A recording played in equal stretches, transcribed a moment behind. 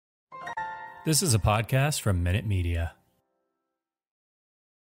This is a podcast from Minute Media.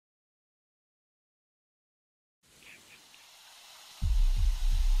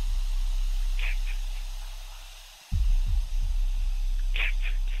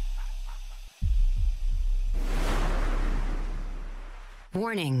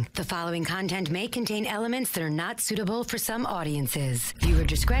 Warning, the following content may contain elements that are not suitable for some audiences. Viewer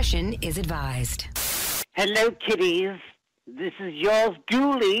discretion is advised. Hello, kiddies. This is yours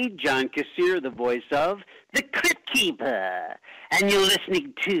duly, John Kassir, the voice of The Crypt Keeper. And you're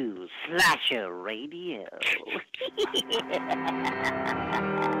listening to Slasher Radio.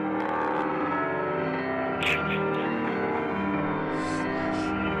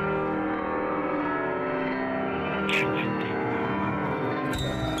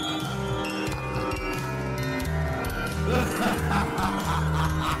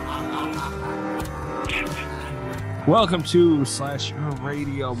 Welcome to Slasher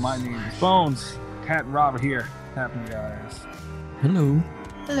Radio. My name is Bones. Cat and Robert here. Happening, guys. Hello.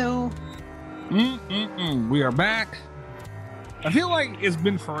 Hello. We are back. I feel like it's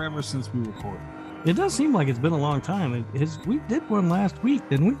been forever since we recorded. It does seem like it's been a long time. We did one last week,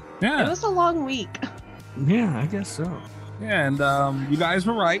 didn't we? Yeah. It was a long week. Yeah, I guess so. Yeah, and you guys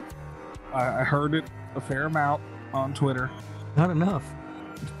were right. I heard it a fair amount on Twitter. Not enough.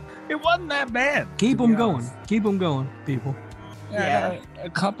 It wasn't that bad. Keep them going. Keep them going, people. Yeah. I got a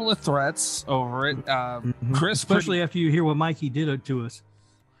couple of threats over it. Chris, especially after you hear what Mikey did to us.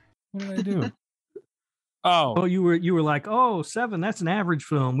 What did I do? Oh, you were like, 7, that's an average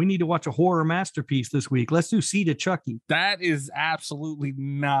film. We need to watch a horror masterpiece this week. Let's do Seed of Chucky. That is absolutely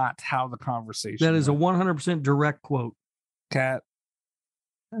not how the conversation That is went. a 100% direct quote. Cat.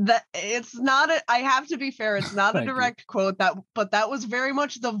 That it's not I have to be fair, it's not a direct quote, but that was very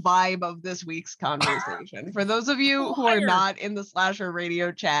much the vibe of this week's conversation. For those of you who are not in the Slasher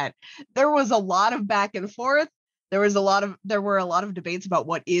Radio chat, there was a lot of back and forth. There were a lot of debates about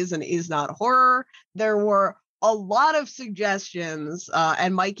what is and is not horror. There were a lot of suggestions,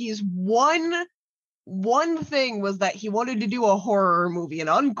 and Mikey's one thing was that he wanted to do a horror movie, an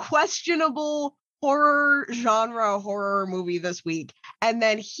unquestionable horror movie this week, and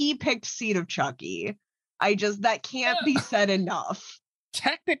then he picked Seed of Chucky. That can't be said enough.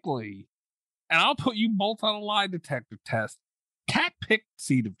 Technically, and I'll put you both on a lie detector test. Cat picked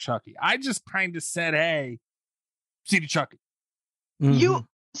Seed of Chucky. I just kind of said, hey, Seed of Chucky. Mm-hmm.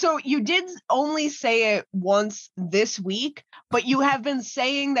 So you did only say it once this week, but you have been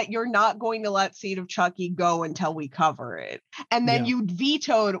saying that you're not going to let Seed of Chucky go until we cover it. And then you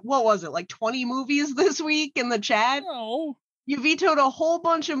vetoed, what was it, like 20 movies this week in the chat? No. You vetoed a whole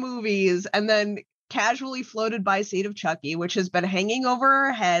bunch of movies and then casually floated by Seed of Chucky, which has been hanging over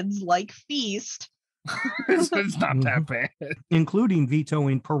our heads like Feast. It's not that bad. Including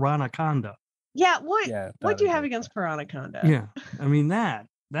vetoing Piranaconda. Yeah, what do you have against Piranaconda? Yeah, I mean, that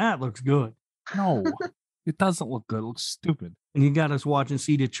looks good. No, it doesn't look good. It looks stupid. And you got us watching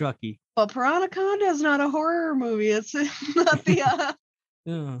Seed of Chucky. But Piranaconda is not a horror movie. It's not the...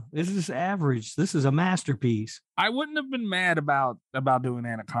 Yeah, this is average. This is a masterpiece. I wouldn't have been mad about doing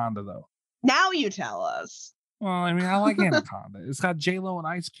Anaconda, though. Now you tell us. Well, I mean, I like Anaconda. It's got J-Lo and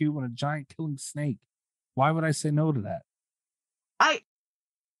Ice Cube and a giant killing snake. Why would I say no to that?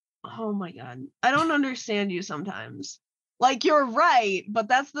 Oh my God. I don't understand you sometimes. Like, you're right, but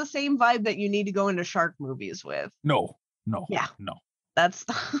that's the same vibe that you need to go into shark movies with. No. Yeah. No. That's...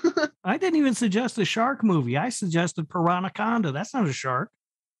 I didn't even suggest a shark movie. I suggested Piranaconda. That's not a shark.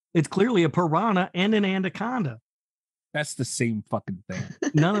 It's clearly a piranha and an anaconda. That's the same fucking thing.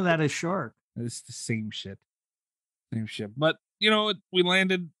 None of that is shark. It's the same shit. But, we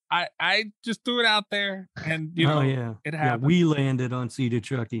landed... I just threw it out there, and it happened. Yeah, we landed on Seed of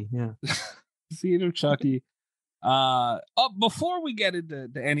Chucky. Yeah, Seed of Chucky. Before we get into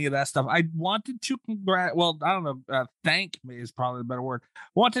any of that stuff, I wanted to thank is probably the better word.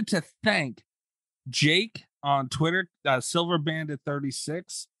 Wanted to thank Jake on Twitter, Silver Bandit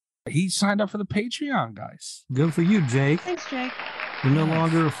 36. He signed up for the Patreon, guys. Good for you, Jake. Thanks, Jake. You're no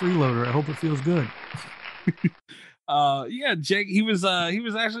longer a freeloader. I hope it feels good. Jake, he was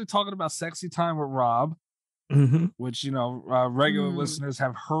actually talking about Sexy Time with Rob, which regular listeners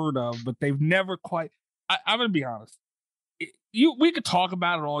have heard of, but they've never quite. I'm gonna be honest. We could talk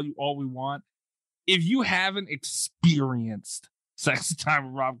about it all we want. If you haven't experienced Sexy Time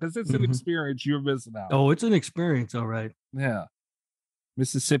with Rob, because it's an experience, you're missing out. Oh, it's an experience, all right. Yeah,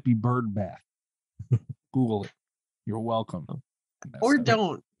 Mississippi Bird Bath. Google it. You're welcome. Or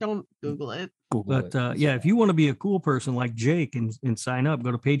don't Google it. But if you want to be a cool person like Jake and sign up,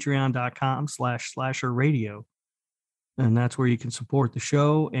 go to patreon.com/slasherradio. And that's where you can support the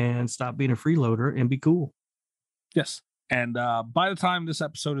show and stop being a freeloader and be cool. Yes. And by the time this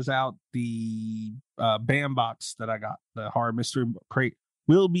episode is out, the band box that I got, the horror mystery crate,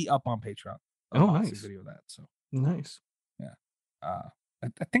 will be up on Patreon. Nice video of that. So nice. Yeah.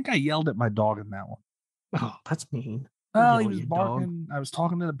 I think I yelled at my dog in that one. Oh, that's mean. Oh, he was barking. Dog. I was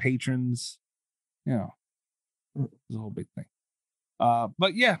talking to the patrons. You know, it was a whole big thing.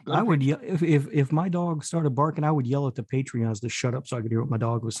 But yeah, I would yell if my dog started barking. I would yell at the Patreons to shut up so I could hear what my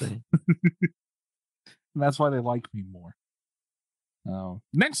dog was saying. That's why they like me more.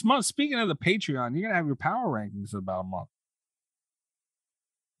 Next month, speaking of the Patreon, you're gonna have your power rankings in about a month.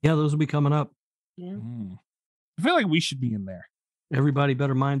 Yeah, those will be coming up. Yeah. I feel like we should be in there. Everybody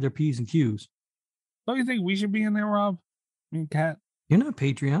better mind their P's and Q's. Don't you think we should be in there, Rob? Me and Kat? You're not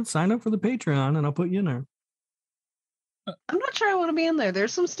Patreon. Sign up for the Patreon and I'll put you in there. I'm not sure I want to be in there.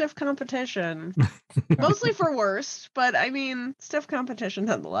 There's some stiff competition. Mostly for worst, but I mean, stiff competition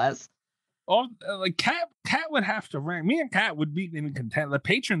nonetheless. Oh, like Kat would have to rank. Me and Kat would be in contention. The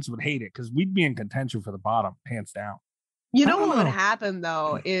patrons would hate it because we'd be in contention for the bottom, hands down. You know what would happen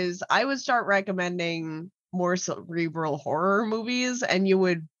though is I would start recommending more cerebral horror movies, and you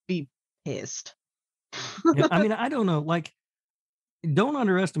would be pissed. Yeah, I mean, I don't know. Like, don't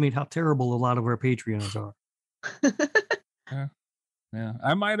underestimate how terrible a lot of our Patreons are. Yeah.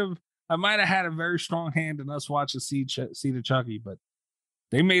 I might have had a very strong hand in us watching Seed of Chucky, but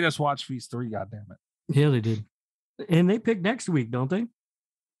they made us watch Feast 3. Goddamn it! Yeah, they did, and they pick next week, don't they?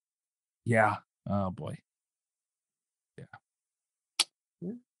 Yeah. Oh boy.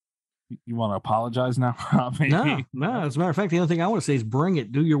 Yeah. You want to apologize now, Rob? No. As a matter of fact, the only thing I want to say is bring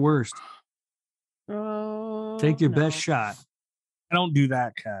it. Do your worst. Take your best shot. I don't do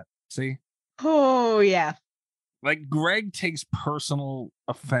that, Kat. See? Oh yeah. Like Greg takes personal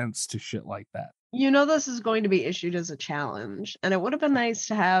offense to shit like that. You know this is going to be issued as a challenge, and it would have been nice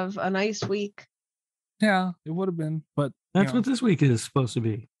to have a nice week. Yeah, it would have been, but that's what this week is supposed to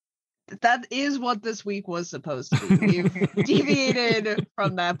be. That is what this week was supposed to be. We've deviated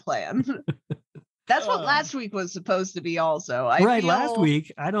from that plan. That's what last week was supposed to be also. Last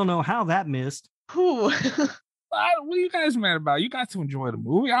week. I don't know how that missed. What are you guys mad about? You got to enjoy the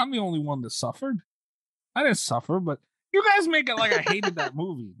movie. I'm the only one that suffered. I didn't suffer, but you guys make it like I hated that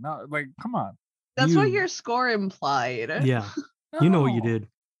movie. No, like, come on. That's what your score implied. Yeah. No, you know what you did.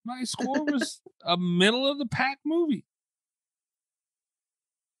 My score was a middle of the pack movie.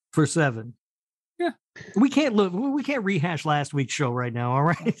 For 7. Yeah. We can't rehash last week's show right now, all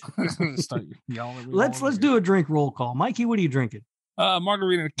right? Start yelling. Let's do a drink roll call. Mikey, what are you drinking?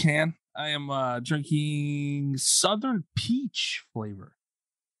 Margarita in a can. I am drinking Southern Peach flavor.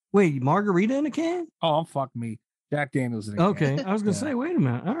 Wait, margarita in a can? Oh, fuck me. Jack Daniels in a can. Okay, I was going to say, wait a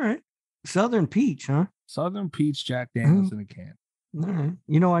minute. All right. Southern Peach, huh? Southern Peach Jack Daniels in a can. All right.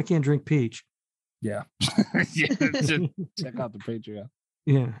 You know I can't drink peach. Yeah. Check out the Patreon.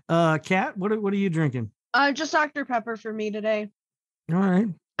 Yeah. Kat, what are you drinking? Just Dr. Pepper for me today. All right.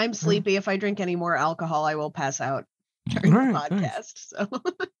 I'm sleepy. If I drink any more alcohol, I will pass out during the podcast. Nice. So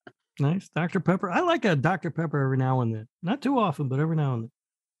nice. Dr. Pepper. I like a Dr. Pepper every now and then. Not too often, but every now and then.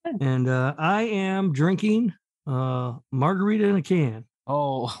 And I am drinking margarita in a can.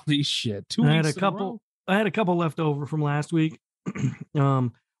 Oh, holy shit. 2 weeks I had a couple left over from last week.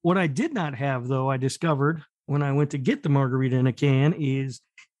 What I did not have, though, I discovered when I went to get the margarita in a can is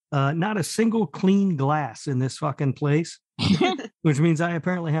not a single clean glass in this fucking place, which means I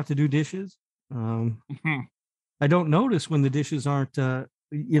apparently have to do dishes. I don't notice when the dishes aren't,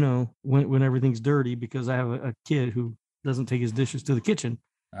 when everything's dirty because I have a kid who doesn't take his dishes to the kitchen.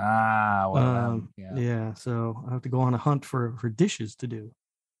 Yeah. So I have to go on a hunt for dishes to do.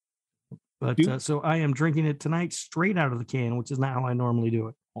 But so I am drinking it tonight straight out of the can, which is not how I normally do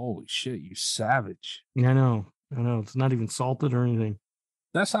it. Holy shit, you savage. Yeah, I know. It's not even salted or anything.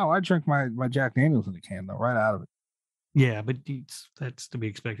 That's how I drink my Jack Daniels in the can, though, right out of it. Yeah, but that's to be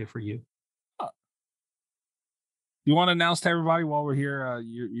expected for you. You want to announce to everybody while we're here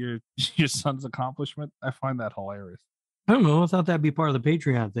your son's accomplishment? I find that hilarious. I don't know. I thought that'd be part of the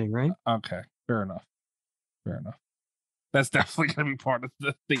Patreon thing, right? Okay, fair enough. That's definitely going to be part of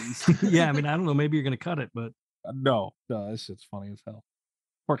the things. Yeah, I mean, I don't know. Maybe you're going to cut it, but no, this shit's funny as hell.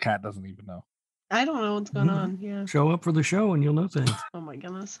 Poor Kat doesn't even know. I don't know what's going on. Yeah, show up for the show and you'll know things. Oh my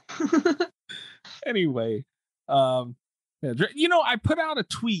goodness. Anyway, I put out a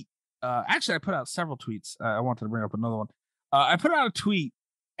tweet. Actually, I put out several tweets. I wanted to bring up another one. I put out a tweet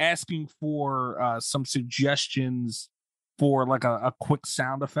asking for some suggestions for like a quick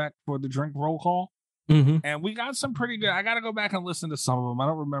sound effect for the drink roll call. Mm-hmm. And we got some pretty good. I got to go back and listen to some of them. I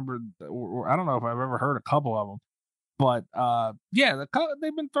don't remember. I don't know if I've ever heard a couple of them. But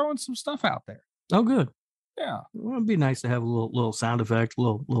they've been throwing some stuff out there. Oh, good. Yeah. Well, it'd be nice to have a little sound effect,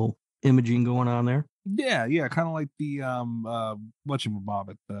 little imaging going on there. Yeah, kind of like the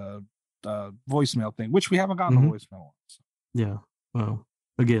whatchamabobit, the voicemail thing, which we haven't gotten a voicemail on. So. Yeah. Well,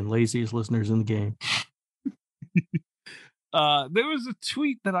 again, laziest listeners in the game. There was a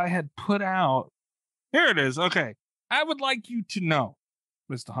tweet that I had put out. Here it is. Okay. I would like you to know,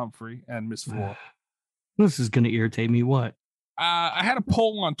 Mr. Humphrey and Miss Floor. This is going to irritate me. What? I had a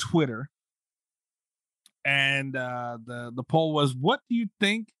poll on Twitter, and the poll was, what do you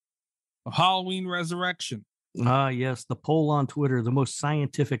think of Halloween Resurrection? Yes, the poll on Twitter, the most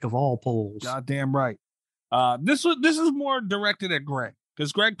scientific of all polls. Goddamn right. This is more directed at Greg,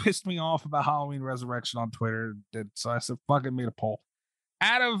 because Greg pissed me off about Halloween Resurrection on Twitter. So I said, fucking made a poll.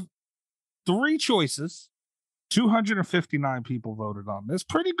 Out of 3 choices, 259 people voted on this.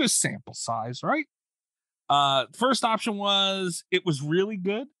 Pretty good sample size, right? First option was it was really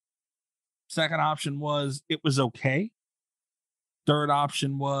good. Second option was it was okay. Third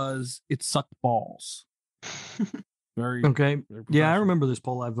option was it sucked balls. Very okay. Yeah, I remember this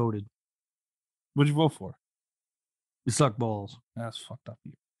poll. I voted. What'd you vote for? You suck balls. That's fucked up.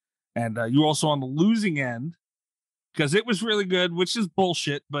 You. And you were also on the losing end because it was really good, which is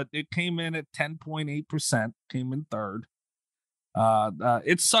bullshit, but it came in at 10.8%, came in third.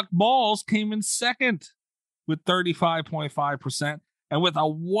 It sucked balls came in second with 35.5%, and with a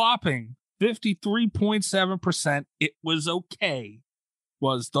whopping 53.7%, it was okay,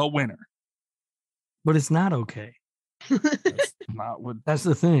 was the winner. But it's not okay. That's not what. That's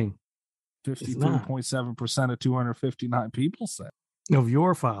the thing. 53.7% of 259 people said. Of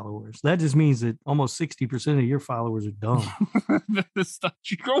your followers. That just means that almost 60% of your followers are dumb.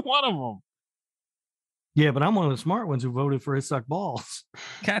 You're one of them. Yeah, but I'm one of the smart ones who voted for it sucked balls.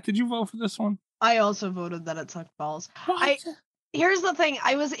 Kat, did you vote for this one? I also voted that it sucked balls. Here's the thing.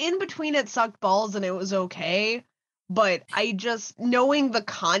 I was in between it sucked balls and it was okay. But I just, knowing the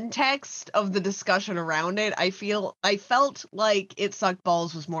context of the discussion around it, I felt like it sucked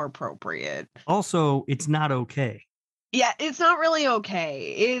balls was more appropriate. Also, it's not okay. Yeah, it's not really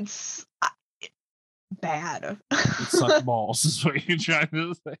okay. It's bad. It sucked balls is what you're trying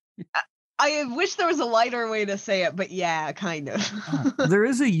to say. I wish there was a lighter way to say it, but yeah, kind of. There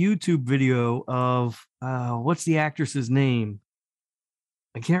is a YouTube video of, what's the actress's name?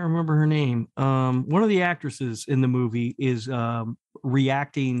 I can't remember her name. One of the actresses in the movie is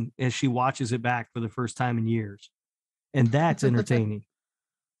reacting as she watches it back for the first time in years. And that's entertaining.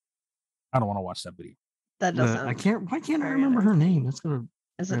 I don't want to watch that video. That doesn't. Why can't I remember her name? That's gonna.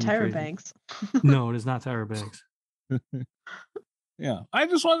 Is it Tyra Banks? No, it is not Tyra Banks. Yeah, I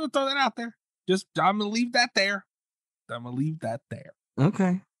just wanted to throw that out there. I'm gonna leave that there.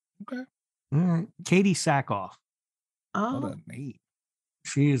 Okay. All right. Katie Sackhoff. Oh, what a name.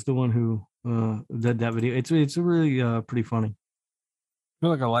 She is the one who did that video. It's really pretty funny. I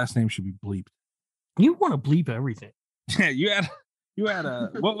feel like our last name should be bleeped. You want to bleep everything. Yeah, you had a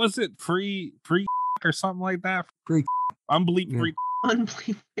what was it? Free or something like that. Free. Unbleep free.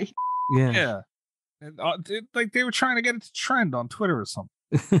 Unbleep free. Yeah. Yeah. And, like they were trying to get it to trend on Twitter or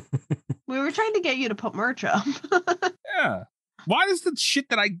something. We were trying to get you to put merch up. Yeah. Why does the shit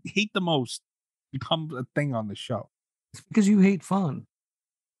that I hate the most become a thing on the show? It's because you hate fun.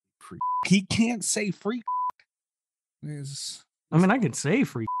 Free. He can't say free. I mean, I can say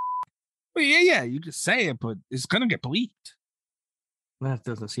free. Well, yeah, you can say it, but it's gonna get bleeped. That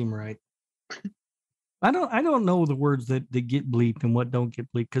doesn't seem right. I don't know the words that get bleeped and what don't get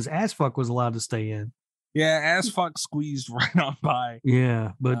bleeped because ass fuck was allowed to stay in. Yeah, ass fuck squeezed right on by.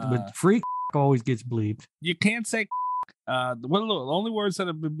 Yeah, but free always gets bleeped. You can't say the only words that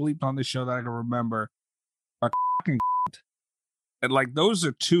have been bleeped on this show that I can remember are and and like those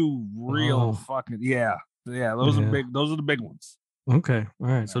are two real fucking those are big. Those are the big ones. Okay, all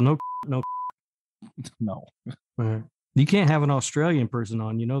right. So no. No. All right. You can't have an Australian person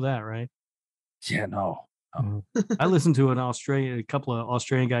on. You know that, right? Yeah, no. I listened to a couple of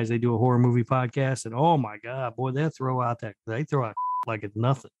Australian guys. They do a horror movie podcast, and oh my god, boy, they throw out like it's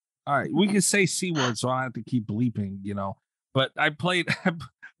nothing. All right, we can say C words, so I don't have to keep bleeping, But I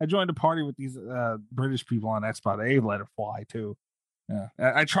joined a party with these British people on Xbox. They let it fly too. Yeah,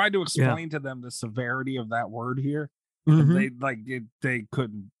 I tried to explain to them the severity of that word here. Mm-hmm. They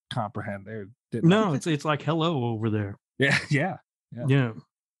couldn't comprehend. It's like hello over there. Yeah.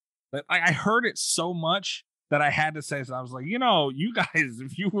 But I heard it so much that I had to say so. I was like, you guys,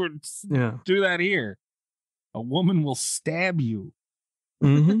 if you were to do that here, a woman will stab you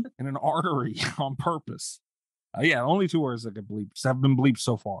in an artery on purpose. Only 2 words that get bleeped have been bleeped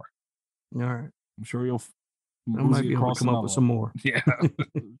so far. All right. I'm sure you'll I might be able to come up with some more. Yeah,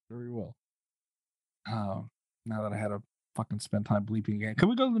 very well. Now that I had to fucking spend time bleeping again, can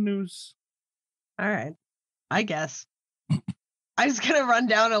we go to the news? All right, I guess. I was gonna run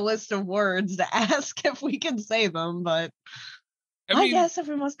down a list of words to ask if we can say them, but I guess if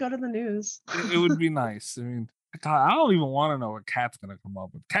we must go to the news, it would be nice. I mean, God, I don't even want to know what Kat's gonna come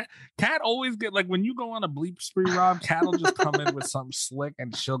up with. Kat always get like when you go on a bleep spree, Rob. Kat will just come in with something slick,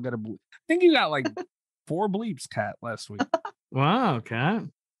 and she'll get a bleep. I think you got like 4 bleeps, Kat, last week. Wow, Kat.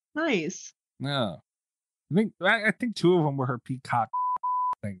 Nice. Yeah, I think 2 of them were her peacock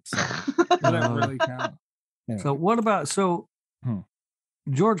things. So that doesn't really count. Anyway. So what about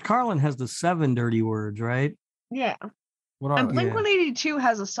George Carlin has the 7 dirty words, right? Yeah. What and Blink-182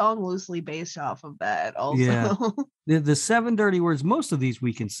 has a song loosely based off of that also. Yeah. The 7 dirty words, most of these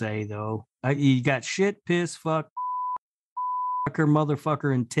we can say, though. You got shit, piss, fuck, fucker,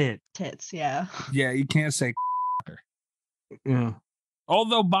 motherfucker, and tit. Tits, yeah. Yeah, you can't say Yeah.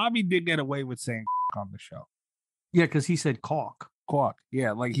 Although Bobby did get away with saying on the show. Yeah, because he said caulk. Caulk.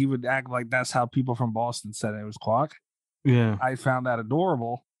 Yeah, like he would act like that's how people from Boston said it was caulk. Yeah. I found that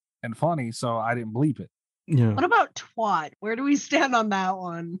adorable and funny, so I didn't bleep it. Yeah. What about twat? Where do we stand on that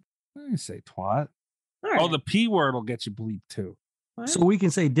one? I didn't say twat. Right. Oh, the P word will get you bleeped too. What? So we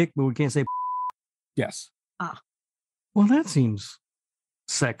can say dick, but we can't say. Yes. Well, that seems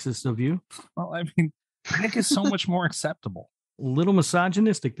sexist of you. Well, I mean, dick is so much more acceptable. A little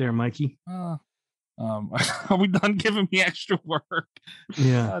misogynistic there, Mikey. Are we done giving me extra work?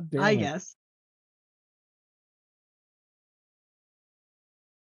 Yeah. I guess.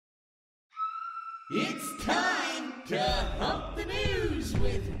 It's time to hump the news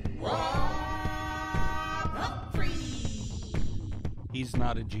with Rob Humphrey. He's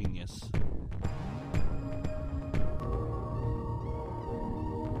not a genius.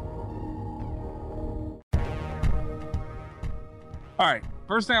 All right.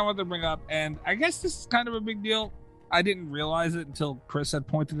 First thing I wanted to bring up, and I guess this is kind of a big deal. I didn't realize it until Chris had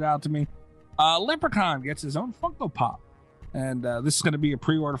pointed it out to me. Leprechaun gets his own Funko Pop. And this is going to be a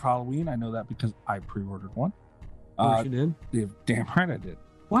pre-order for Halloween. I know that because I pre-ordered one. Of course you did. Yeah, damn right I did.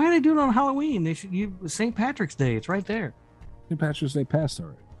 Why are they doing it on Halloween? They should St. Patrick's Day. It's right there. St. Patrick's Day passed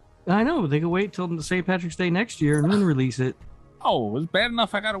already. I know. They can wait till St. Patrick's Day next year and then release it. Oh, it was bad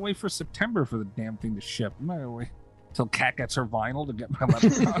enough I got to wait for September for the damn thing to ship. I'm not going to wait until Kat gets her vinyl to get my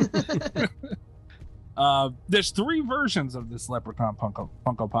Leprechaun. There's 3 versions of this Leprechaun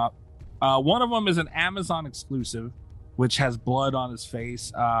Funko Pop. One of them is an Amazon exclusive, which has blood on his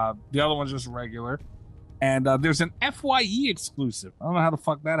face. The other one's just regular. And there's an FYE exclusive. I don't know how the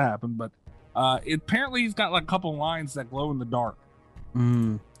fuck that happened, but apparently he's got like a couple lines that glow in the dark.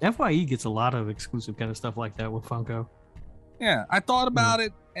 FYE gets a lot of exclusive kind of stuff like that with Funko. Yeah, I thought about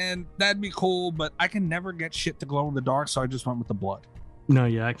it, and that'd be cool, but I can never get shit to glow in the dark, so I just went with the blood. No,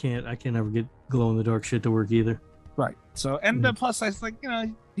 yeah, I can't ever get glow in the dark shit to work either. Right. So, and then plus I was like,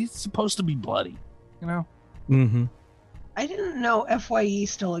 he's supposed to be bloody, Mm-hmm. I didn't know FYE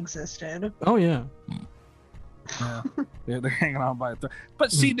still existed. Oh yeah. Yeah, they're hanging on by a thread.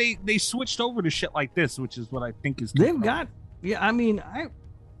 But see, they switched over to shit like this, which is what I think is. They've got. Yeah, I mean,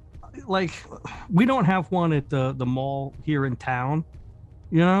 we don't have one at the mall here in town,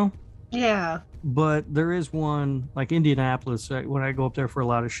 Yeah. But there is one like Indianapolis when I go up there for a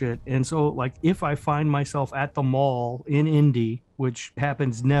lot of shit. And so like if I find myself at the mall in Indy, which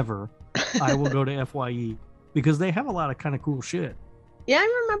happens never, I will go to FYE because they have a lot of kind of cool shit. Yeah,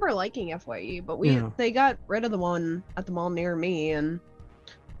 I remember liking FYE, but they got rid of the one at the mall near me, and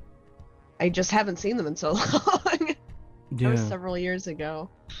I just haven't seen them in so long. That was several years ago.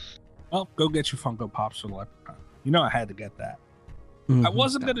 Well, go get your Funko Pops for the Leprechaun. I had to get that. Mm-hmm. I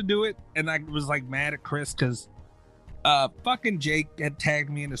wasn't going to do it, and I was like mad at Chris because fucking Jake had tagged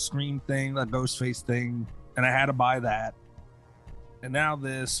me in a Scream thing, a Ghostface thing, and I had to buy that. And now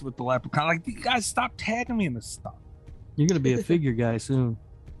this with the Leprechaun. Like, you guys stop tagging me in this stuff. You're gonna be a figure guy soon.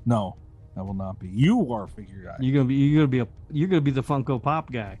 No, I will not be. You are a figure guy. You're gonna be the Funko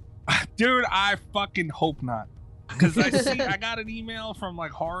Pop guy. Dude, I fucking hope not. Because I got an email from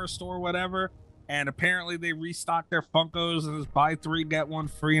like Horror Store, whatever, and apparently they restocked their Funkos and it's buy 3 get 1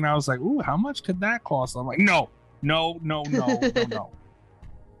 free. And I was like, ooh, how much could that cost? I'm like, no. I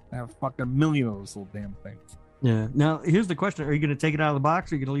have fucking 1 million of those little damn things. Yeah. Now here's the question: are you gonna take it out of the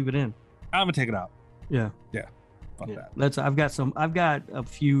box or are you gonna leave it in? I'm gonna take it out. Yeah. Fuck that. I've got a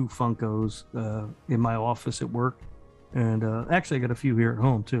few Funkos in my office at work, and actually I got a few here at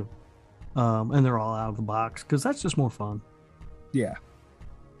home too. And they're all out of the box because that's just more fun. Yeah.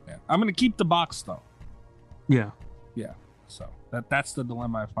 I'm gonna keep the box though. Yeah. So that's the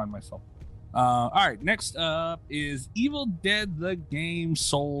dilemma I find myself. All right, next up is Evil Dead the game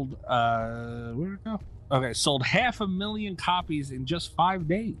sold where did it go? Okay, sold 500,000 copies in just 5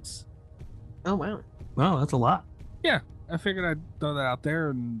 days. Oh wow. Wow, that's a lot. Yeah, I figured I'd throw that out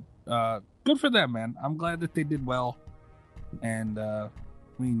there, and good for them, man. I'm glad that they did well. And I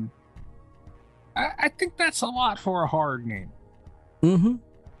mean, I think that's a lot for a horror game. Mm-hmm.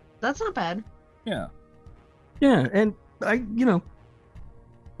 That's not bad. Yeah. Yeah, and I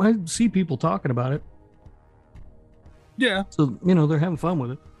see people talking about it. Yeah. So, they're having fun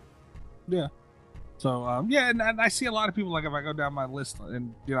with it. Yeah. So, yeah, and I see a lot of people, like, if I go down my list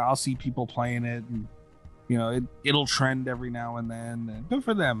and, I'll see people playing it, and, it'll trend every now and then. And good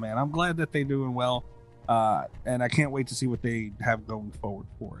for them, man. I'm glad that they're doing well. And I can't wait to see what they have going forward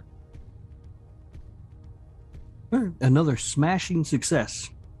for it. Another smashing success.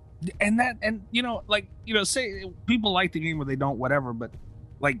 And say people like the game or they don't, whatever, but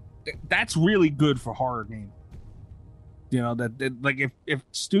like that's really good for horror games. That like if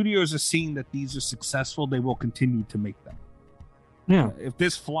studios are seeing that these are successful, they will continue to make them. Yeah. If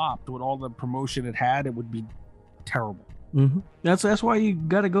this flopped with all the promotion it had, it would be terrible. Mm-hmm. That's why you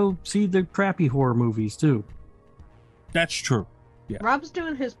got to go see the crappy horror movies too. That's true. Yeah. Rob's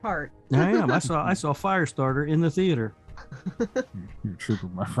doing his part. I am. I saw Firestarter in the theater. You're a trooper,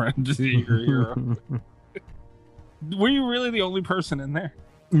 my friend. You're a hero. Were you really the only person in there?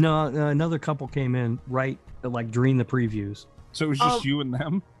 No, another couple came in right during the previews. So it was just you and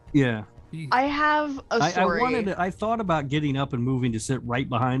them? Yeah. I have a story. I thought about getting up and moving to sit right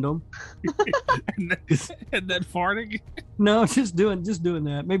behind them. and then farting? No, just doing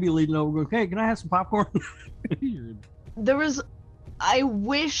that. Maybe leading over, going, hey, can I have some popcorn? I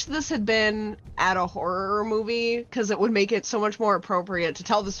wish this had been at a horror movie because it would make it so much more appropriate to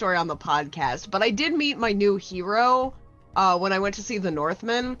tell the story on the podcast. But I did meet my new hero when I went to see The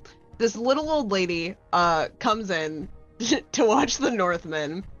Northman. This little old lady comes in to watch The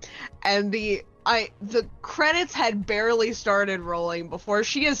Northman, and the credits had barely started rolling before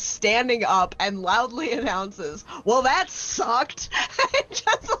she is standing up and loudly announces, "Well, that sucked," and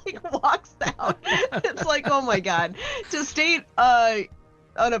just walks out. It's like, oh my god, to state an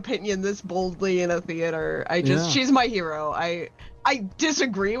opinion this boldly in a theater, she's my hero. I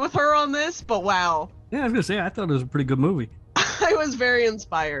disagree with her on this, but wow. Yeah, I was gonna say I thought it was a pretty good movie. I was very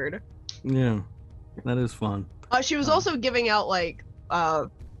inspired. Yeah, that is fun. She was also giving out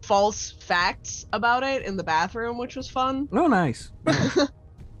false facts about it in the bathroom, which was fun. Oh, nice.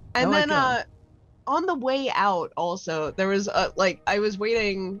 And then on the way out, also there was I was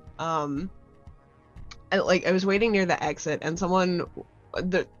waiting I was waiting near the exit, and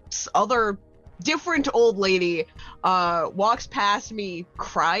the other different old lady walks past me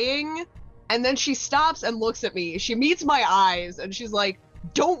crying, and then she stops and looks at me. She meets my eyes, and she's like,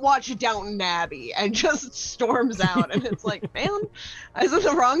 "Don't watch Downton Abbey," and just storms out. And it's like, man, I was in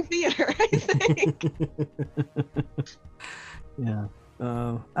the wrong theater, I think. Yeah.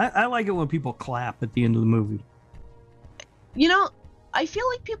 I like it when people clap at the end of the movie. I feel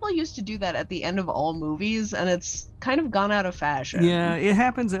like people used to do that at the end of all movies, and it's kind of gone out of fashion. Yeah, it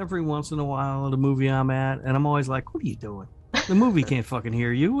happens every once in a while at a movie I'm at, and I'm always like, what are you doing? The movie can't fucking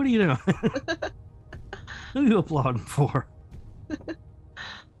hear you. What are you doing? What are you applauding for?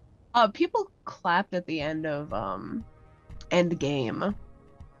 People clapped at the end of Endgame.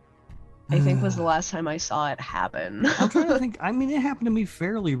 I think was the last time I saw it happen. I'm trying to think. I mean, it happened to me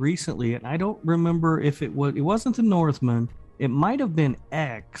fairly recently, and I don't remember if it wasn't The Northman. It might have been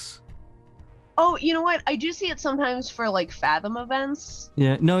X. Oh, you know what? I do see it sometimes for Fathom events.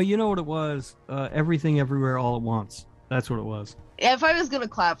 Yeah, no, you know what it was? Everything Everywhere All at Once. That's what it was. Yeah, if I was gonna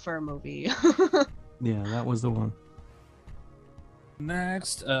clap for a movie. Yeah, that was the one.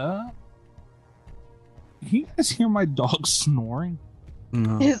 Next up, can you guys hear my dog snoring?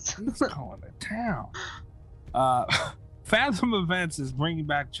 No. He's going to town. Fathom Events is bringing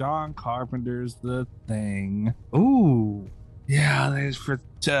back John Carpenter's The Thing. Ooh. Yeah, it's going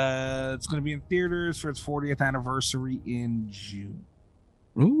to be in theaters for its 40th anniversary in June.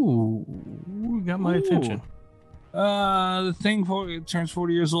 Ooh, got my attention. The Thing it turns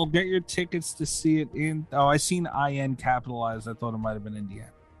 40 years old. Get your tickets to see it in. Oh, I seen IN capitalized. I thought it might have been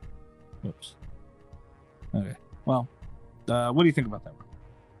Indiana. Oops. Okay. Well, what do you think about that one?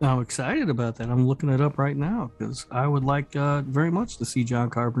 I'm excited about that. I'm looking it up right now because I would like very much to see John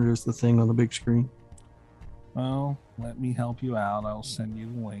Carpenter's The Thing on the big screen. Well, let me help you out. I'll send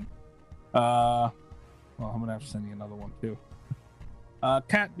you the link. Well, I'm gonna have to send you another one too.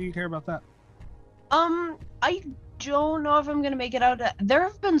 Kat, do you care about that? I don't know if I'm gonna make it out. There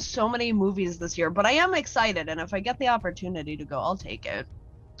have been so many movies this year, but I am excited, and if I get the opportunity to go, I'll take it.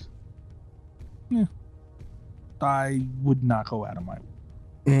 I would not go out of my way.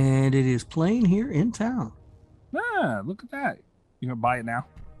 And it is playing here in town. Ah, look at that. You gonna buy it now?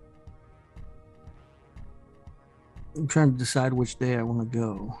 I'm trying to decide which day I want to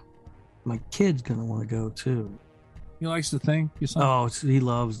go. My kid's gonna want to go too. He likes the Thing? Your son? Oh, he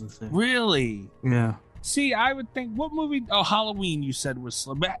loves the Thing. Really? Yeah. See, I would think, what movie? Oh, Halloween, you said was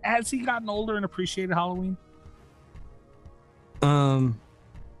slow. But has he gotten older and appreciated Halloween?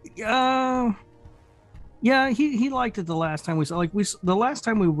 Yeah, he liked it the last time we saw. The last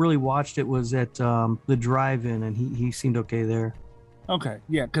time we really watched it was at the drive-in, and he seemed okay there. Okay,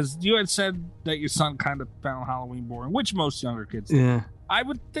 yeah, because you had said that your son kind of found Halloween boring, which most younger kids do. Yeah. I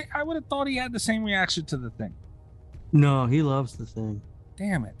would have thought he had the same reaction to the Thing. No, he loves the Thing.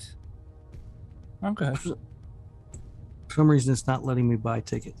 Damn it. Okay. For some reason, it's not letting me buy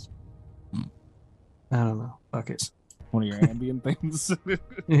tickets. I don't know. Fuck it. One of your ambient things.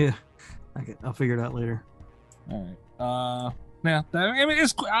 Yeah, I'll figure it out later. All right. Yeah. I mean,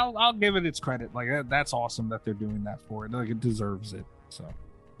 I'll give it its credit. Like that's awesome that they're doing that for it. Like it deserves it. So.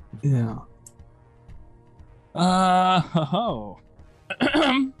 Yeah.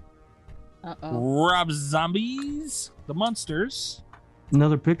 Rob Zombies, The Munsters.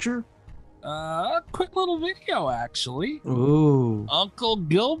 Another picture? Quick little video, actually. Ooh. Uncle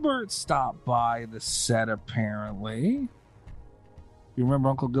Gilbert stopped by the set, apparently. You remember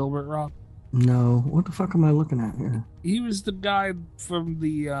Uncle Gilbert, Rob? No. What the fuck am I looking at here? He was the guy from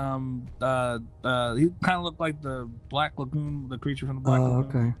the, he kind of looked like the Black Lagoon, the creature from the Black Lagoon.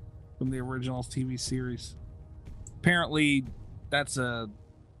 Okay. From the original TV series. Apparently, that's a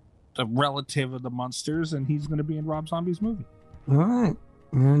relative of the Munsters, and he's going to be in Rob Zombie's movie. All right.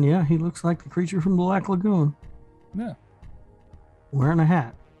 And yeah, he looks like the creature from the Black Lagoon. Yeah. Wearing a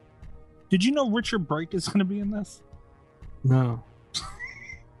hat. Did you know Richard Brake is going to be in this? No.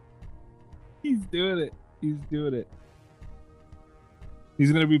 He's doing it. He's going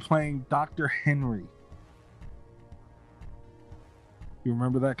to be playing Dr. Henry. You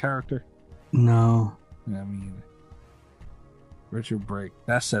remember that character? No. I mean, Richard Brake.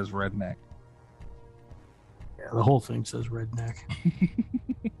 That says redneck. Yeah, the whole thing says redneck.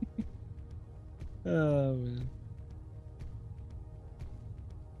 Oh, man.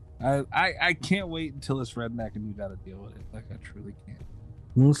 I can't wait until it's redneck and you got to deal with it. Like, I truly can't.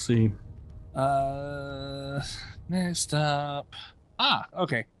 We'll see. Next up.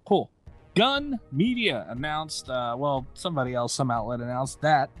 Okay, cool. Gun Media announced, somebody else, some outlet announced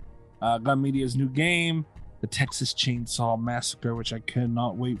that Gun Media's new game, the Texas Chainsaw Massacre, which I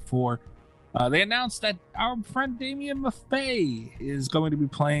cannot wait for. They announced that our friend Damien Maffei is going to be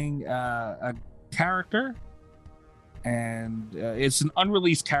playing a character, and it's an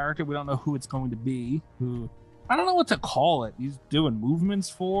unreleased character. We don't know who it's going to be. Who I don't know what to call it. He's doing movements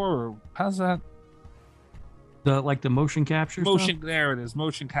for, or how's that? The motion capture motion stuff? There it is,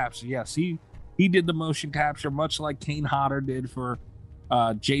 motion capture. Yes, he did the motion capture, much like Kane Hodder did for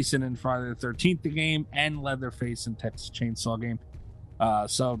Jason in Friday the 13th game and Leatherface in Texas Chainsaw game.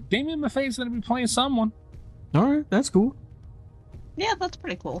 So Damien Maffei is going to be playing someone. All right, that's cool. Yeah, that's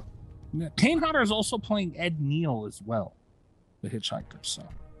pretty cool. Yeah. Kane Hodder is also playing Ed Neal as well, the Hitchhiker. So,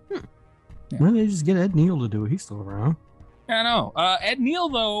 yeah. Well, they just get Ed Neal to do it. He's still around. Yeah, I know. Ed Neal,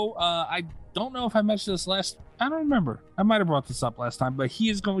 though, I don't know if I mentioned this I don't remember. I might have brought this up last time, but he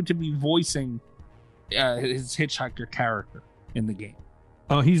is going to be voicing his Hitchhiker character in the game.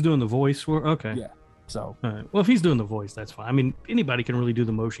 Oh, he's doing the voice for? Okay. Yeah. So, all right. Well, if he's doing the voice, that's fine. I mean, anybody can really do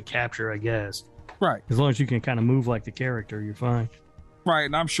the motion capture, I guess. Right. As long as you can kind of move like the character, you're fine. Right.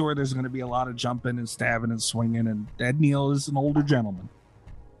 And I'm sure there's going to be a lot of jumping and stabbing and swinging. And Ed Neal is an older gentleman.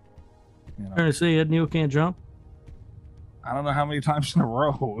 You know? Trying to say Ed Neal can't jump? I don't know how many times in a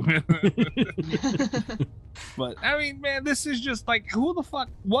row. But, I mean, man, this is just like, who the fuck,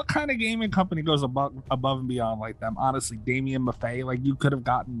 what kind of gaming company goes above and beyond like them? Honestly, Damien Maffei, like, you could have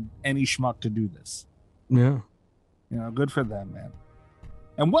gotten any schmuck to do this. Yeah. You know, good for them, man.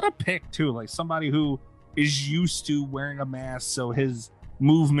 And what a pick, too. Like, somebody who is used to wearing a mask, so his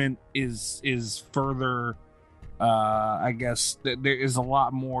movement is further, I guess, there is a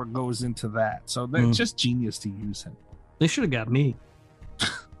lot more goes into that. So, it's just genius to use him. They should have got me.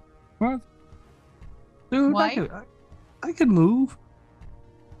 What? Dude, why? I could move.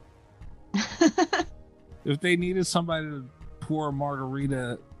 If they needed somebody to pour a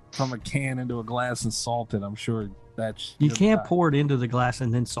margarita from a can into a glass and salt it, I'm sure that's... You can't pour it into the glass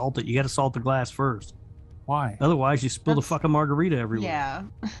and then salt it. You got to salt the glass first. Why? Otherwise, you spill the fucking margarita everywhere.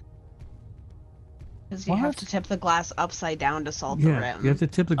 Yeah. Because you have to tip the glass upside down to salt the rim. You have to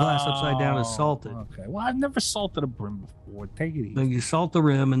tip the glass upside down to salt it. Okay. Well, I've never salted a brim before. Take it easy. Then you salt the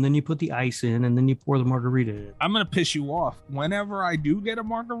rim, and then you put the ice in, and then you pour the margarita in. I'm going to piss you off. Whenever I do get a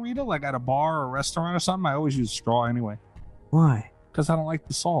margarita, like at a bar or a restaurant or something, I always use straw anyway. Why? Because I don't like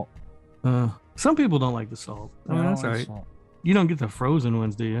the salt. Some people don't like the salt. I mean, that's all right. Salt. You don't get the frozen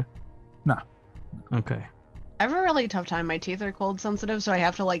ones, do you? No. Okay. I have a really tough time. My teeth are cold sensitive, so I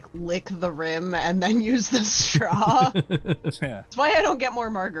have to like lick the rim and then use the straw. Yeah. That's why I don't get more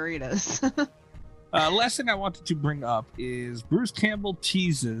margaritas. Last thing I wanted to bring up is Bruce Campbell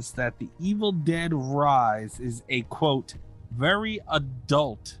teases that The Evil Dead Rise is a, quote, very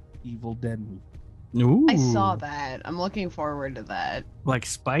adult Evil Dead movie. Ooh. I saw that. I'm looking forward to that. Like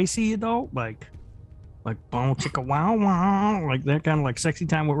spicy adult? Like boom chicka wow wow? Like that kind of like Sexy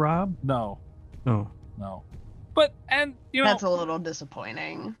Time with Rob? No. Oh. No. But, and, you know. That's a little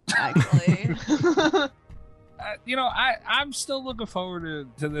disappointing, actually. I'm still looking forward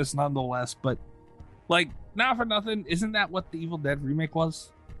to this nonetheless, but, like, not for nothing, isn't that what the Evil Dead remake was?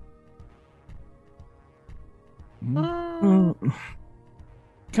 Kind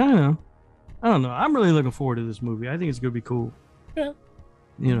of. I don't know. I'm really looking forward to this movie. I think it's going to be cool. Yeah.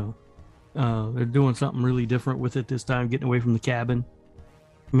 You know, they're doing something really different with it this time, getting away from the cabin.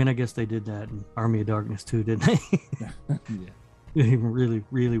 I mean, I guess they did that in Army of Darkness too, didn't they? Yeah. They really,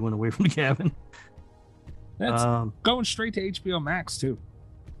 really went away from the cabin. That's going straight to HBO Max too.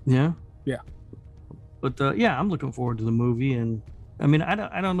 Yeah. Yeah. But I'm looking forward to the movie, and I mean,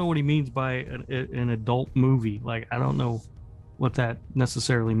 I don't know what he means by an adult movie. Like, I don't know what that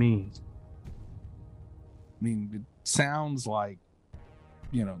necessarily means. I mean, it sounds like,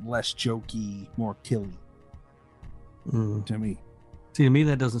 less jokey, more killy to me. See, to me,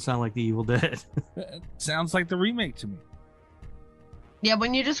 that doesn't sound like The Evil Dead. It sounds like the remake to me. Yeah,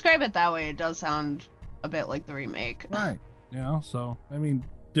 when you describe it that way, it does sound a bit like the remake. Right. So, I mean,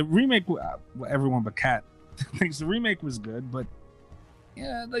 the remake, everyone but Kat thinks the remake was good, but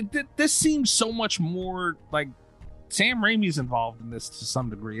yeah, like this seems so much more like Sam Raimi's involved in this to some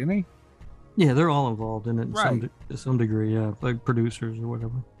degree, isn't he? Yeah, they're all involved in it right. to some degree, yeah, like producers or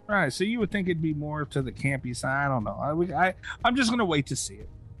whatever. Right, so you would think it'd be more to the campy side. I don't know. I'm just gonna wait to see it.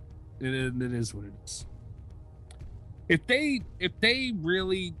 It is what it is. If they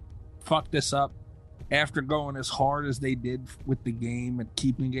really fuck this up after going as hard as they did with the game and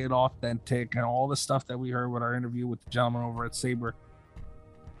keeping it authentic and all the stuff that we heard with our interview with the gentleman over at Saber,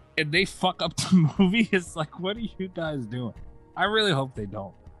 and they fuck up the movie, it's like, what are you guys doing? I really hope they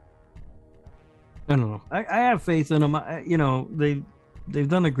don't. I don't know. I have faith in them. They've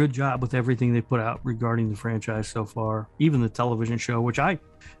done a good job with everything they put out regarding the franchise so far, even the television show, which I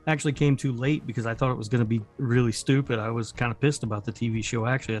actually came to late because I thought it was going to be really stupid. I was kind of pissed about the TV show,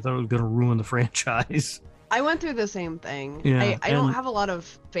 actually. I thought it was going to ruin the franchise. I went through the same thing. Yeah, I don't have a lot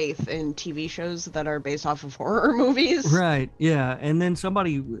of faith in TV shows that are based off of horror movies. Right, yeah. And then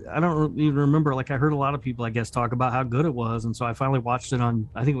somebody, I don't even remember, like I heard a lot of people, I guess, talk about how good it was. And so I finally watched it on,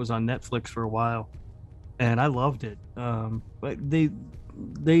 I think it was on Netflix for a while. And I loved it. But they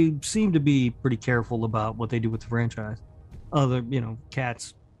seem to be pretty careful about what they do with the franchise. Other,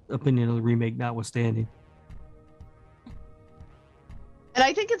 Kat's opinion of the remake notwithstanding. And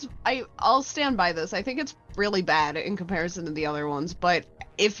I think I'll stand by this. I think it's really bad in comparison to the other ones. But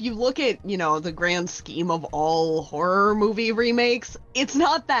if you look at, the grand scheme of all horror movie remakes, it's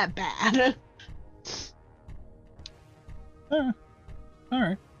not that bad. All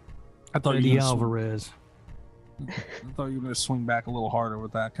right. I thought Eddie Alvarez. I thought you were going to swing back a little harder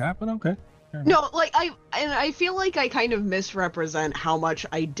with that, Kat, but okay. No, like I feel like I kind of misrepresent how much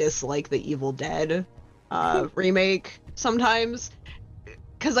I dislike the Evil Dead remake sometimes,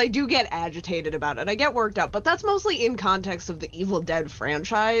 because I do get agitated about it. I get worked up, but that's mostly in context of the Evil Dead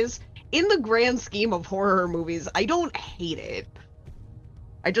franchise. In the grand scheme of horror movies, I don't hate it.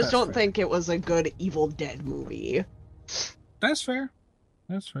 I just don't think it was a good Evil Dead movie. That's fair.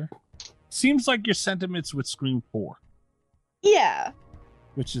 Seems like your sentiments with Scream 4. Yeah.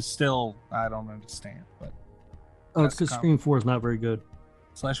 Which is still, I don't understand, but... Oh, it's because Scream 4 is not very good.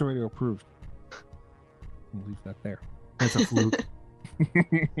 Slasher Radio approved. We'll leave that there. That's a fluke.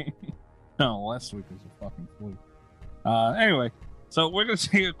 No, last week was a fucking fluke. Anyway, so we're going to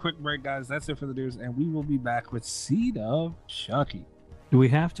take a quick break, guys. That's it for the news, and we will be back with Seed of Chucky. Do we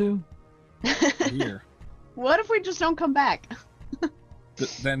have to? Here. What if we just don't come back?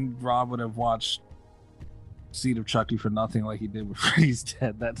 Then Rob would have watched Seed of Chucky for nothing like he did with Freddy's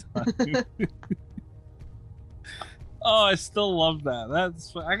Dead that time. Oh, I still love that.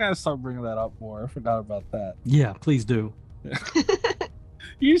 I gotta start bringing that up more. I forgot about that. Yeah, please do.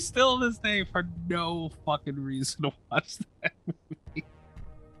 You still this day for no fucking reason to watch that movie.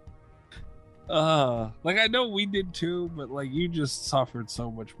 Like I know we did too, but like you just suffered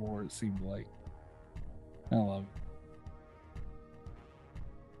so much more, it seemed like. I love it.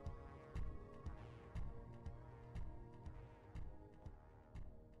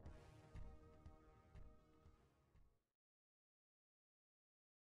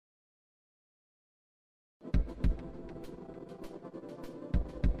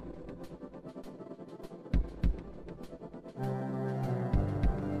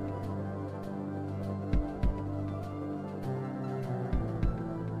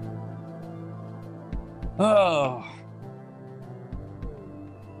 Oh.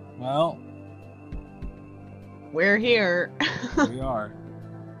 Well. We're here. We are.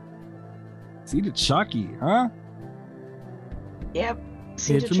 See the Chucky, huh? Yep. It's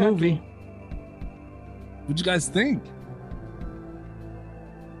a movie. What'd you guys think?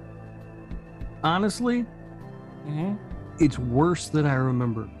 Honestly, it's worse than I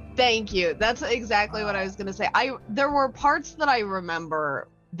remember. Thank you. That's exactly what I was gonna say. There were parts that I remember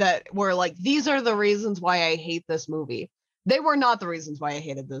that were like, these are the reasons why I hate this movie. They were not the reasons why I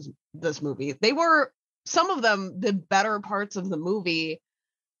hated this movie. They were, some of them, the better parts of the movie.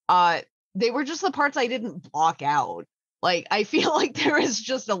 They were just the parts I didn't block out. Like, I feel like there is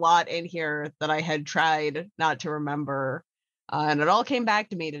just a lot in here that I had tried not to remember. And it all came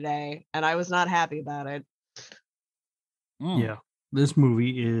back to me today, and I was not happy about it. Yeah, this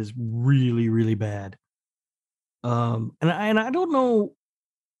movie is really, really bad. And I don't know.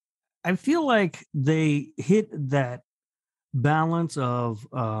 I feel like they hit that balance of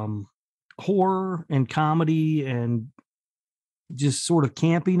horror and comedy and just sort of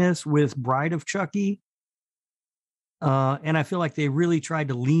campiness with Bride of Chucky. And I feel like they really tried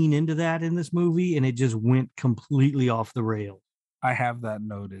to lean into that in this movie, and it just went completely off the rails. I have that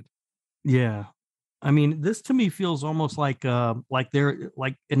noted. Yeah. I mean, this to me feels almost like they're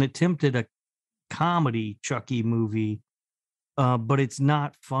like an attempt at a comedy Chucky movie, but it's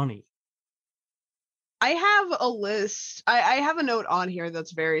not funny. I have a list. I have a note on here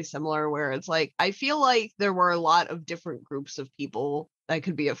that's very similar where it's like, I feel like there were a lot of different groups of people that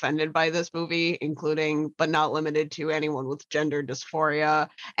could be offended by this movie, including, but not limited to, anyone with gender dysphoria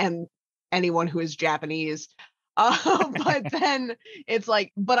and anyone who is Japanese. But then it's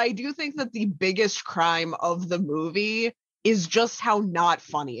like, but I do think that the biggest crime of the movie is just how not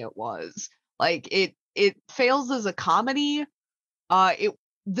funny it was. Like it fails as a comedy.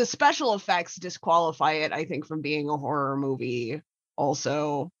 The special effects disqualify it, I think, from being a horror movie.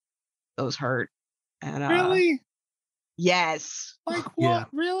 Also, those hurt. And really? Yes. Like what? Yeah.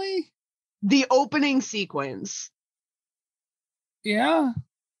 Really? The opening sequence. Yeah.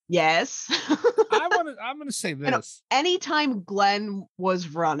 Yes. I'm gonna say this. Anytime Glenn was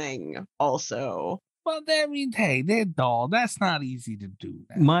running, also. Well, I mean, hey, they're dull. That's not easy to do.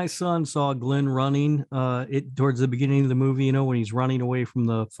 My son saw Glenn running towards the beginning of the movie, you know, when he's running away from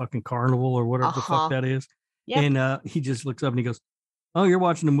the fucking carnival or whatever the fuck that is. Yep. And he just looks up and he goes, "Oh, you're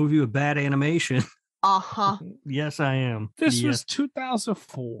watching a movie with bad animation." Yes, I am. This was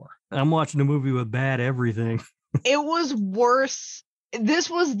 2004. I'm watching a movie with bad everything. It was worse. This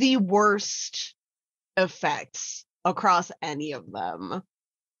was the worst effects across any of them.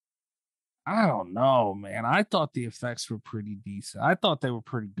 I don't know, man. I thought the effects were pretty decent. I thought they were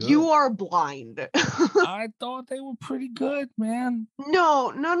pretty good. You are blind. I thought they were pretty good, man.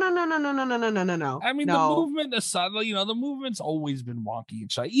 No. I mean, no. The movement aside, you know, the movement's always been wonky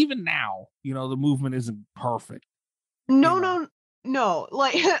and shit. Even now, you know, the movement isn't perfect. No.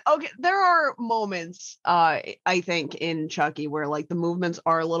 Like, okay, there are moments, I think, in Chucky where like the movements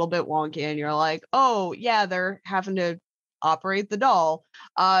are a little bit wonky, and you're like, oh yeah, they're having to operate the doll.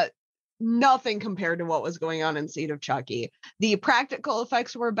 Nothing compared to what was going on in Seed of Chucky. The practical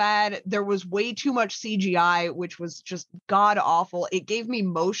effects were bad. There was way too much CGI, which was just god awful. It gave me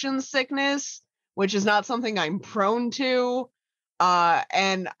motion sickness, which is not something I'm prone to.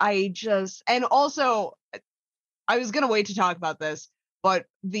 And also, I was gonna wait to talk about this, but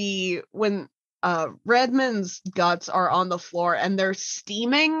when Redmond's guts are on the floor and they're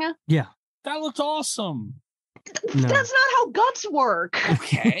steaming, yeah, that looks awesome. No. That's not how guts work.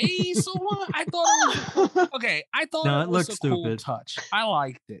 Okay, so what? I thought it was okay. I thought it was a cool stupid touch. I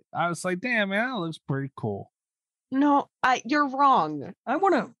liked it. I was like, damn, man, that looks pretty cool. No, you're wrong.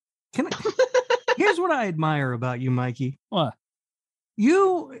 Here's what I admire about you, Mikey. What?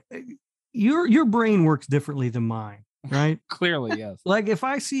 Your brain works differently than mine, right? Clearly, yes. Like if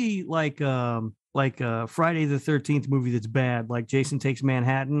I see like Friday the 13th movie that's bad, like Jason Takes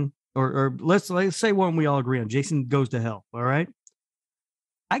Manhattan, or let's say one we all agree on, Jason Goes to Hell. All right.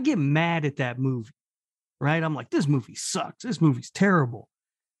 I get mad at that movie, right? I'm like, this movie sucks. This movie's terrible.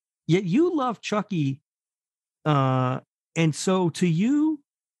 Yet you love Chucky. And so to you,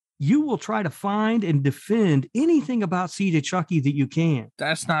 you will try to find and defend anything about Seed of Chucky that you can.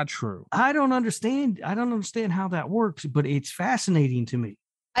 That's not true. I don't understand how that works, but it's fascinating to me.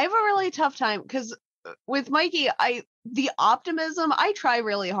 I have a really tough time because with Mikey, the optimism, I try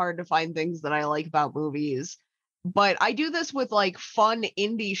really hard to find things that I like about movies, but I do this with like fun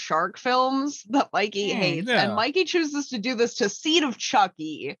indie shark films that Mikey hates, and Mikey chooses to do this to Seed of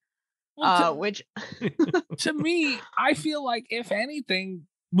Chucky, which to me, I feel like if anything,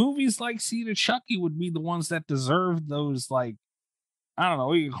 movies like Seed of Chucky would be the ones that deserve those, like, I don't know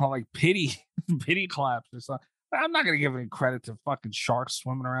what you call like pity claps or something. I'm not gonna give any credit to fucking sharks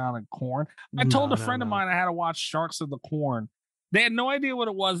swimming around in corn. I told a friend of mine I had to watch Sharks of the Corn. They had no idea what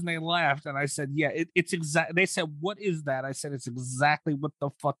it was, and they laughed. And I said, "Yeah, it's exact." They said, "What is that?" I said, "It's exactly what the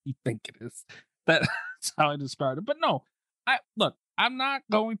fuck you think it is." That's how I described it. But no, I'm not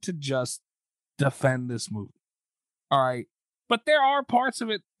going to just defend this movie. All right, but there are parts of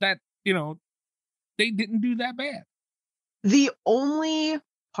it that they didn't do that bad. The only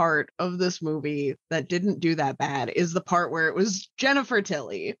part of this movie that didn't do that bad is the part where it was Jennifer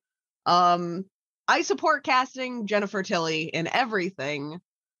Tilly. I support casting Jennifer Tilly in everything.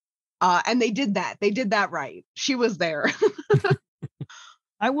 And they did that. They did that right. She was there.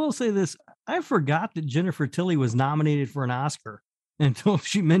 I will say this. I forgot that Jennifer Tilly was nominated for an Oscar until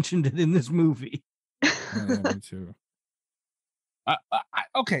she mentioned it in this movie. Yeah, me too.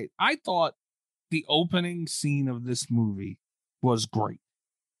 Okay, I thought the opening scene of this movie was great.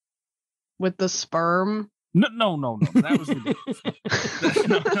 With the sperm? No. That was ridiculous.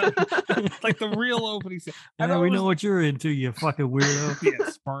 Like the real opening scene. We know what you're into, you fucking weirdo. Yeah,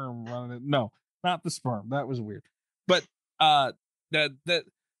 sperm running it. No, not the sperm. That was weird. But I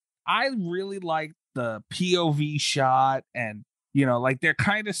really liked the POV shot, and like they're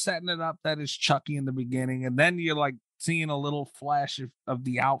kind of setting it up that it's Chucky in the beginning, and then you're like seeing a little flash of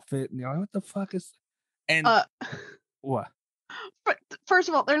the outfit, and you're like, what the fuck is? And what? First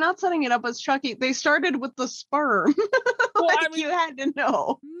of all, they're not setting it up as Chucky. They started with the sperm. Well, you had to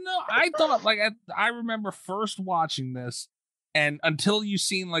know. No, I thought I remember first watching this, and until you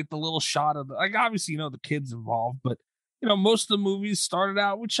seen like the little shot of obviously the kids involved, but most of the movies started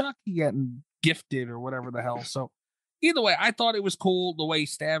out with Chucky getting gifted or whatever the hell. So either way, I thought it was cool the way he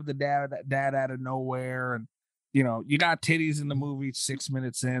stabbed the dad out of nowhere, and you got titties in the movie 6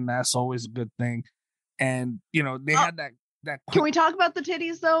 minutes in. That's always a good thing, and they had that. Can we talk about the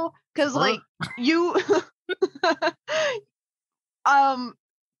titties though? Because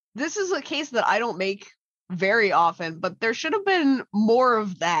this is a case that I don't make very often, but there should have been more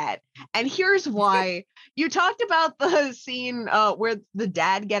of that. And here's why. You talked about the scene where the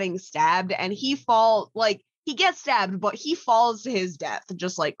dad getting stabbed, and he gets stabbed, but he falls to his death,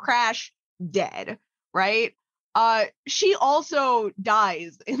 just like crash, dead, right? She also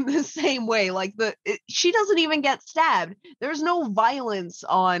dies in the same way. She doesn't even get stabbed. There's no violence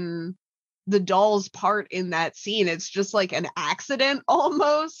on the doll's part in that scene. It's just like an accident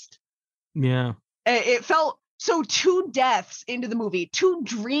almost. Yeah. It felt so 2 deaths into the movie, 2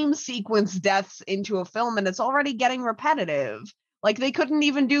 dream sequence deaths into a film, and it's already getting repetitive. Like they couldn't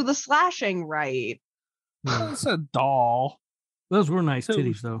even do the slashing right. It's a doll. Those were nice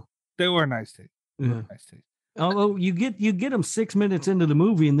titties though. They were nice titties. Yeah. Nice titties. Although you get them 6 minutes into the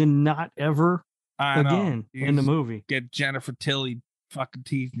movie and then not ever again in the movie. Get Jennifer Tilly fucking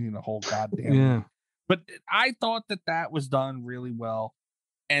teasing the whole goddamn movie. But I thought that was done really well.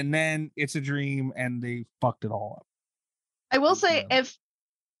 And then It's a Dream, and they fucked it all up. I will say, if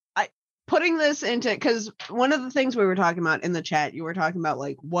putting this into, because one of the things we were talking about in the chat, you were talking about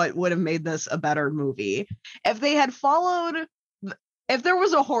like what would have made this a better movie. If they had followed, if there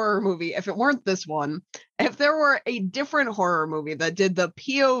was a horror movie, if it weren't this one, if there were a different horror movie that did the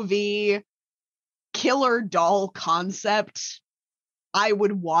POV killer doll concept, I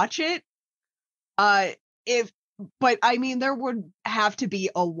would watch it. But I mean, there would have to be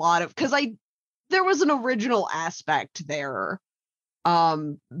a lot of, because there was an original aspect there,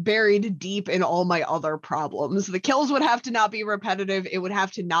 buried deep in all my other problems. The kills would have to not be repetitive. It would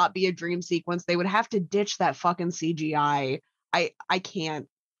have to not be a dream sequence. They would have to ditch that fucking CGI. I can't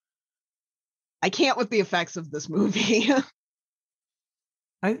with the effects of this movie.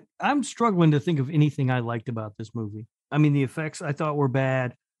 I'm struggling to think of anything I liked about this movie. I mean, the effects I thought were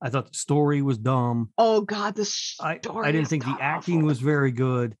bad. I thought the story was dumb. Oh God, the story. I didn't think the acting was very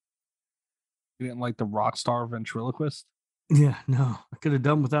good. You didn't like the rock star ventriloquist? Yeah, no, I could have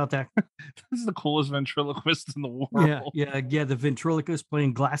done without that. This is the coolest ventriloquist in the world. Yeah. The ventriloquist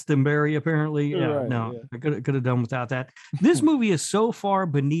playing Glastonbury, apparently. Yeah, Right, no, yeah. I could have done without that. This movie is so far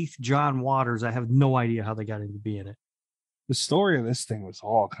beneath John Waters. I have no idea how they got him to be in it. The story of this thing was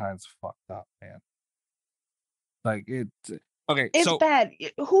all kinds of fucked up, man. Like It's bad.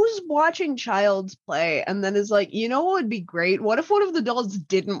 Who's watching Child's Play and then is like, you know what would be great? What if one of the dolls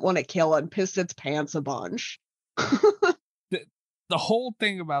didn't want to kill and pissed its pants a bunch? The whole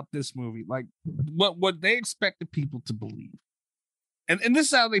thing about this movie, like what they expected people to believe, and this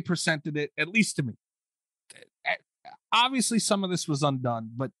is how they presented it, at least to me. Obviously, some of this was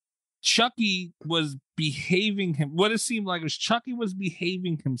undone, but Chucky was behaving what it seemed like was Chucky was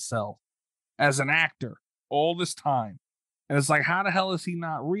behaving himself as an actor all this time, and it's like, how the hell is he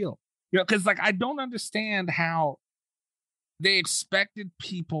not real? You know, because like I don't understand how they expected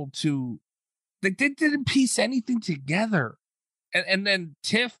people to. They didn't piece anything together. And then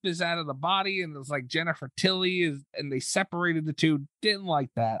Tiff is out of the body, and it's like Jennifer Tilly is, and they separated the two. Didn't like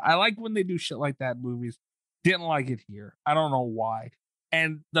that. I like when they do shit like that in movies. Didn't like it here. I don't know why.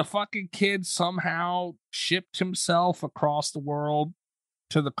 And the fucking kid somehow shipped himself across the world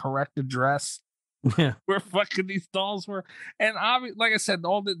to the correct address. Yeah, where fucking these dolls were. And like I said,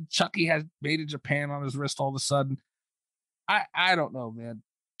 all that Chucky has made in Japan on his wrist all of a sudden. I don't know, man.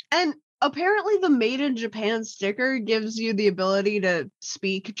 And apparently the Made in Japan sticker gives you the ability to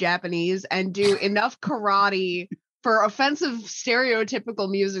speak Japanese and do enough karate for offensive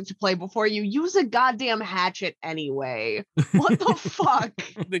stereotypical music to play before you use a goddamn hatchet anyway. What the fuck?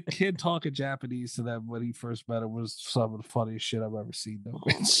 The kid talking Japanese to them when he first met him was some of the funniest shit I've ever seen, though.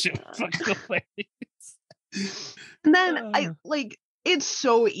 Shit was fucking hilarious. And then it's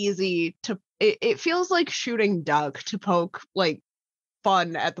so easy to it feels like shooting duck to poke like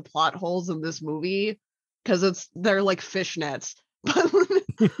fun at the plot holes in this movie because they're like fishnets. But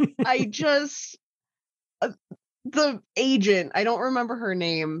I just the agent, I don't remember her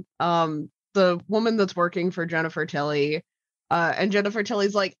name, the woman that's working for Jennifer Tilly, and Jennifer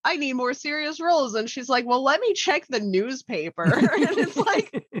Tilly's like, I need more serious roles, and she's like, well, let me check the newspaper. And it's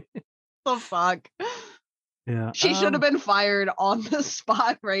like, the fuck. Yeah, she should have been fired on the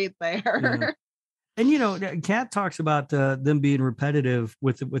spot right there. Yeah. And you know, Kat talks about them being repetitive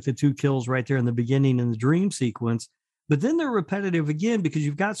with the two kills right there in the beginning in the dream sequence, but then they're repetitive again because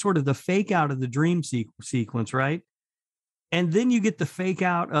you've got sort of the fake out of the dream sequence, right? And then you get the fake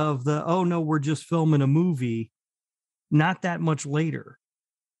out of the, oh no, we're just filming a movie not that much later.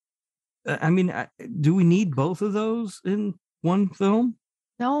 I mean, do we need both of those in one film?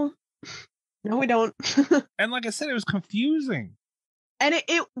 No, we don't. And like I said, it was confusing. And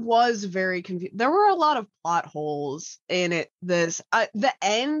it was very confusing. There were a lot of plot holes in it. The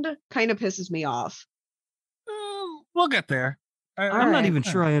end kind of pisses me off. We'll get there. I'm not even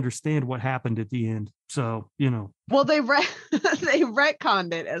sure I understand what happened at the end. So, you know. Well, they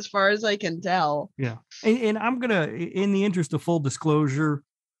retconned it as far as I can tell. Yeah. And I'm going to, in the interest of full disclosure,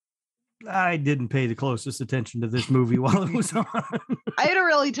 I didn't pay the closest attention to this movie while it was on. I had a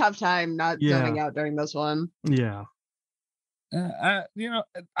really tough time not zoning out during this one. Yeah. You know,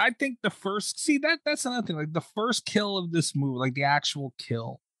 I think the first, that's another thing. Like the first kill of this movie, like the actual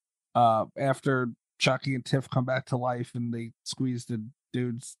kill, after Chucky and Tiff come back to life and they squeeze the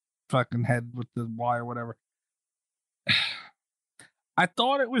dude's fucking head with the wire, whatever. I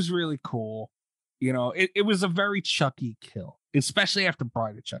thought it was really cool. You know, it was a very Chucky kill, especially after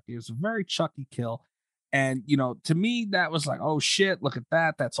Bride of Chucky. It was a very Chucky kill. And, you know, to me, that was like, oh shit, look at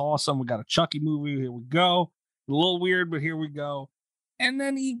that. That's awesome. We got a Chucky movie. Here we go. A little weird, but here we go. And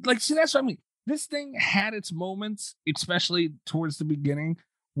then that's what I mean. This thing had its moments, especially towards the beginning,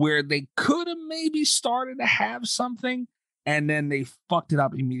 where they could have maybe started to have something, and then they fucked it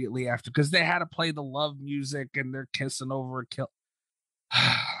up immediately after because they had to play the love music and they're kissing over a kill.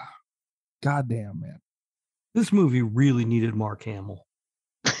 Goddamn, man. This movie really needed Mark Hamill.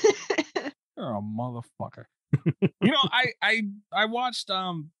 You're a motherfucker. You know, I watched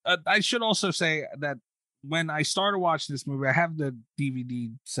I should also say that when I started watching this movie, I have the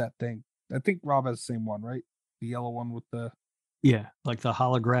DVD set thing. I think Rob has the same one, right? The yellow one with the like the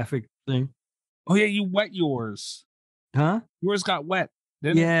holographic thing. Oh yeah, you wet yours. Huh? Yours got wet,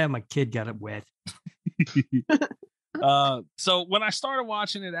 didn't it? Yeah, my kid got it wet. So when I started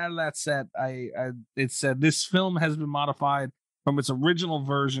watching it out of that set, it said this film has been modified from its original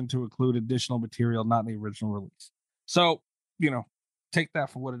version to include additional material not in the original release. So, you know, take that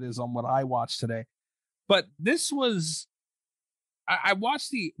for what it is on what I watched today. But this was, I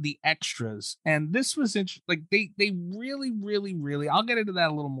watched the extras, and this was interesting. Like they really, really, really, I'll get into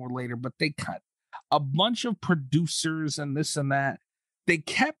that a little more later, but they cut a bunch of producers and this and that, they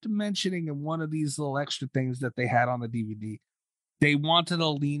kept mentioning in one of these little extra things that they had on the DVD, they wanted to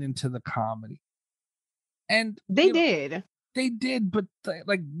lean into the comedy. And they did. They did, but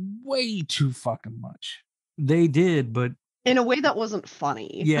like way too fucking much. They did, but in a way that wasn't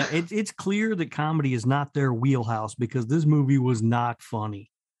funny. Yeah, it's clear that comedy is not their wheelhouse because this movie was not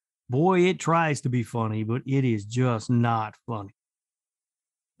funny. Boy, it tries to be funny, but it is just not funny.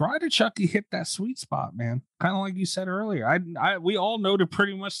 Bride of Chucky hit that sweet spot, man. Kind of like you said earlier. We all noted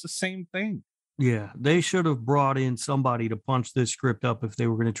pretty much the same thing. Yeah, they should have brought in somebody to punch this script up if they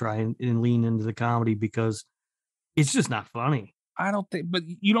were going to try and lean into the comedy because it's just not funny. I don't think, but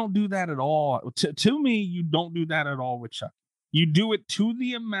you don't do that at all. To me, you don't do that at all with Chucky. You do it to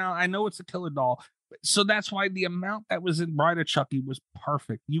the amount. I know it's a killer doll, so that's why the amount that was in Bride of Chucky was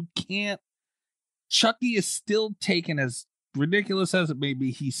perfect. You can't. Chucky is still taken, as ridiculous as it may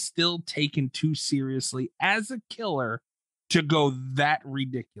be, he's still taken too seriously as a killer to go that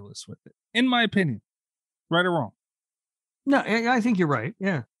ridiculous with it, in my opinion. Right or wrong? No, I think you're right.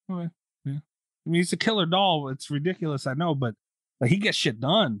 Yeah. Okay. Yeah. I mean, he's a killer doll. It's ridiculous, I know, but like he gets shit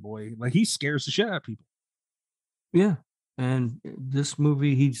done, boy. Like he scares the shit out of people. Yeah. And this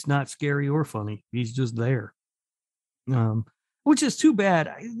movie, he's not scary or funny. He's just there. Which is too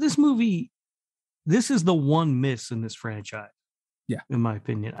bad. This movie, this is the one miss in this franchise. Yeah. In my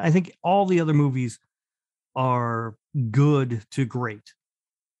opinion. I think all the other movies are good to great.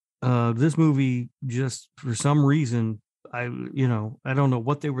 This movie, just for some reason, I don't know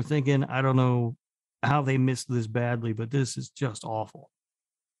what they were thinking. I don't know how they missed this badly, but this is just awful.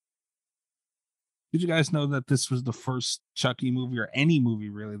 Did you guys know that this was the first Chucky movie, or any movie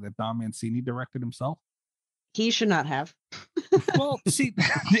really, that Don Mancini directed himself? He should not have. Well, see,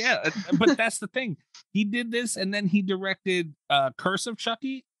 yeah, but that's the thing. He did this, and then he directed Curse of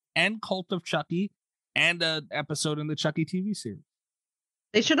Chucky and Cult of Chucky and an episode in the Chucky TV series.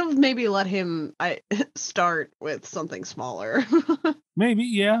 They should have maybe let him start with something smaller. Maybe,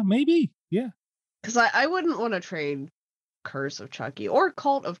 yeah. Because I wouldn't want to trade Curse of Chucky or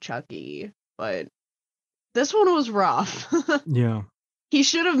Cult of Chucky, but this one was rough. Yeah. He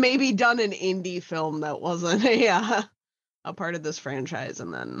should have maybe done an indie film that wasn't a part of this franchise,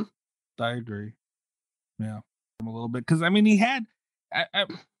 and then. I agree. Yeah, a little bit, because I mean, he had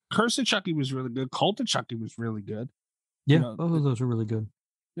Curse of Chucky was really good. Cult of Chucky was really good. Yeah, both of those are really good.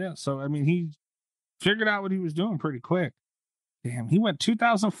 Yeah, so I mean, he figured out what he was doing pretty quick. Damn, he went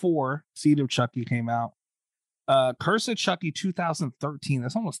 2004. Seed of Chucky came out. Curse of Chucky 2013.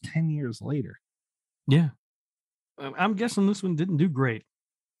 That's almost 10 years later. Yeah. I'm guessing this one didn't do great.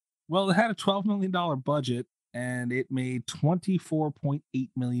 Well, it had a $12 million budget and it made $24.8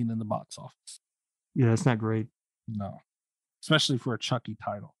 million in the box office. Yeah, that's not great. No, especially for a Chucky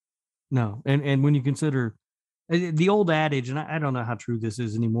title. No, and when you consider the old adage, and I don't know how true this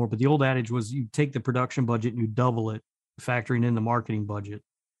is anymore, but the old adage was you take the production budget and you double it, factoring in the marketing budget.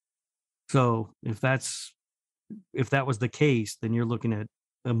 So if that was the case, then you're looking at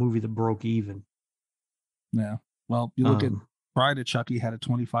a movie that broke even. Yeah. Well, you look at Bride of Chucky had a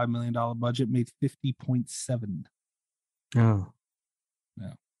 $25 million budget, made 50.7. Oh.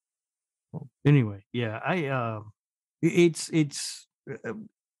 Yeah. Well, anyway, yeah, it's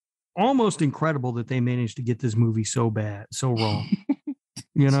almost incredible that they managed to get this movie so wrong.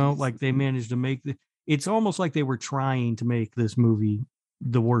 Like they managed to make it's almost like they were trying to make this movie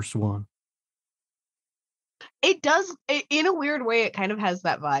the worst one. It does, in a weird way, it kind of has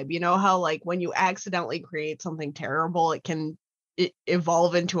that vibe. You know how, like, when you accidentally create something terrible, it can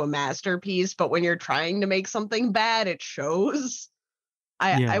evolve into a masterpiece, but when you're trying to make something bad, it shows.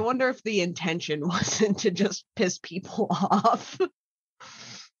 I wonder if the intention wasn't to just piss people off.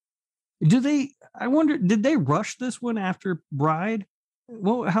 Did they rush this one after Bride?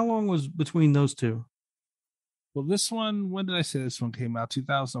 Well, how long was between those two? Well, this one, when did I say this one came out?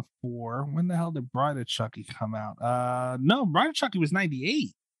 2004. When the hell did Bride of Chucky come out? No, Bride of Chucky was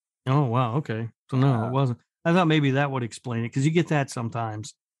 98. Oh, wow. Okay. So no, it wasn't. I thought maybe that would explain it, because you get that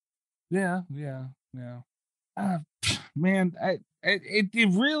sometimes. Yeah. Man, it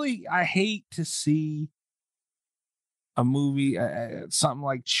really, I hate to see a movie, something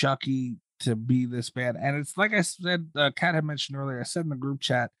like Chucky, to be this bad. And it's like I said, Kat had mentioned earlier, I said in the group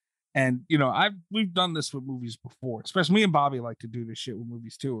chat, and we've done this with movies before, especially me and Bobby like to do this shit with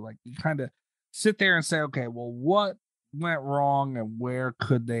movies too. Like, you kind of sit there and say, okay, well, what went wrong and where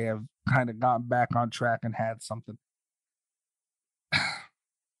could they have kind of gotten back on track and had something?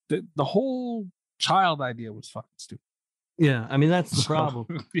 The whole child idea was fucking stupid. Yeah, I mean, that's the problem.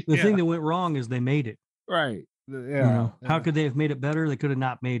 The thing that went wrong is they made it. Right. Yeah. How could they have made it better? They could have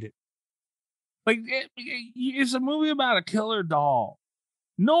not made it. Like, it's a movie about a killer doll.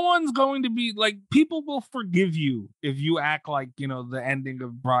 No one's going to be like, people will forgive you if you act like, the ending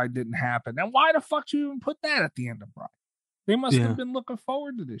of Bride didn't happen. And why the fuck do you even put that at the end of Bride? They must have been looking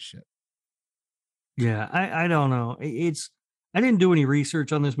forward to this shit. Yeah, I don't know. I didn't do any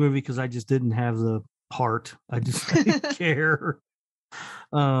research on this movie because I just didn't have the heart. I didn't care.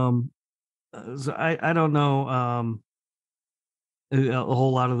 So I don't know a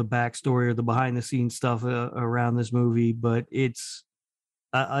whole lot of the backstory or the behind the scenes stuff around this movie, but it's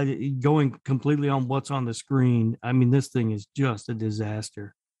going completely on what's on the screen. I mean, this thing is just a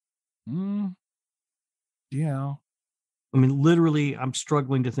disaster. Yeah. I mean, literally, I'm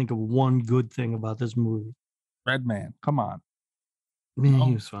struggling to think of one good thing about this movie. Redman, come on. I mean,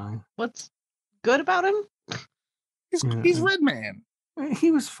 he was fine. What's good about him? He's Redman.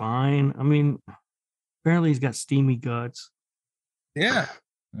 He was fine. I mean, apparently he's got steamy guts. Yeah.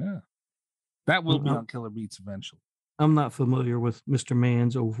 That will be on Killer Beats eventually. I'm not familiar with Mr.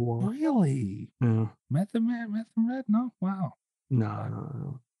 Man's overall. Really? Yeah. Method Man, Method Red? No? Wow.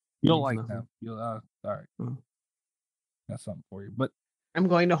 No. You'll like them. All right. That's something for you. But I'm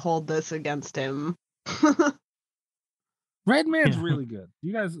going to hold this against him. Redman's really good.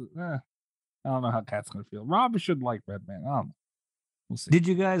 You guys, I don't know how Kat's going to feel. Rob should like Redman. I don't know. We'll see. Did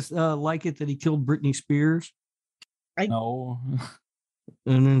you guys like it that he killed Britney Spears? No.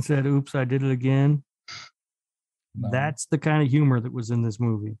 And then said, oops, I did it again. No. That's the kind of humor that was in this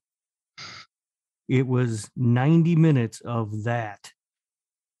movie. It was 90 minutes of that.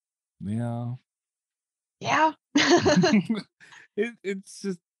 Yeah. Yeah. It's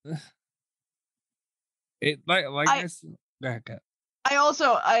just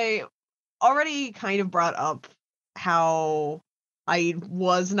I already kind of brought up how I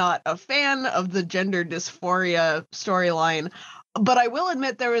was not a fan of the gender dysphoria storyline, but I will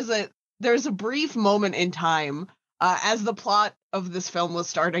admit there's a brief moment in time as the plot of this film was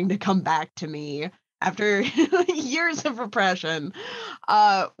starting to come back to me after years of repression,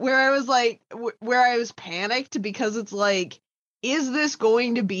 where I was like, where I was panicked because it's like, is this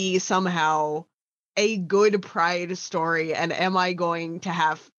going to be somehow a good Pride story, and am I going to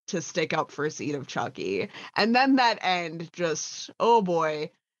have to stick up for Seed of Chucky? And then that end just, oh boy,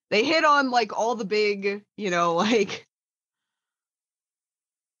 they hit on like all the big, like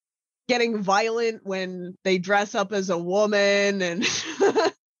getting violent when they dress up as a woman and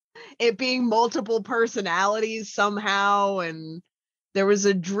it being multiple personalities somehow. And there was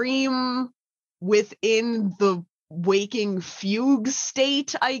a dream within the waking fugue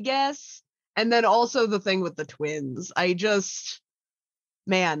state, I guess. And then also the thing with the twins. I just,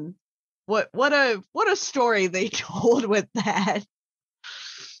 man, what a story they told with that.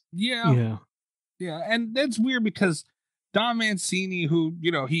 Yeah. And that's weird because Don Mancini, who,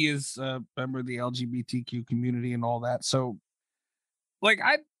 he is a member of the LGBTQ community and all that. So like,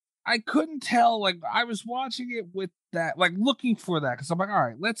 I couldn't tell, like I was watching it with that, like looking for that. Cause I'm like, all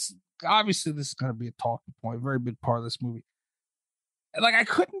right, obviously this is going to be a talking point, a very big part of this movie. Like, I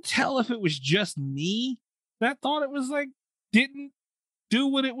couldn't tell if it was just me that thought it was like, didn't do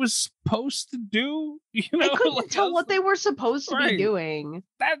what it was supposed to do. I couldn't like, tell what they were supposed to be doing.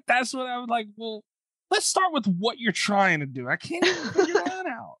 That's what I was like, well, let's start with what you're trying to do. I can't even figure that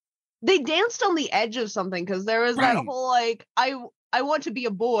out. They danced on the edge of something because there was that whole like, I want to be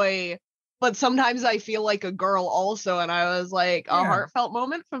a boy, but sometimes I feel like a girl also. And I was like, a heartfelt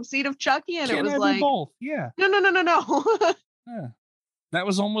moment from Seed of Chucky. And it was like, both? Yeah. No. Yeah. That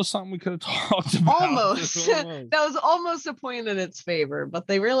was almost something we could have talked about. Almost. That was almost a point in its favor, but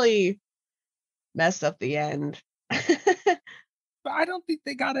they really messed up the end. But I don't think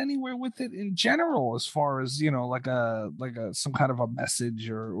they got anywhere with it in general, as far as, like a some kind of a message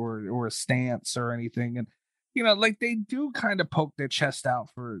or a stance or anything. And like they do kind of poke their chest out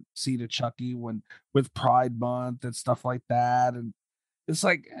for Seed of Chucky with Pride Month and stuff like that. And it's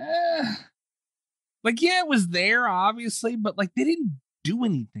like, like, yeah, it was there obviously, but like they didn't do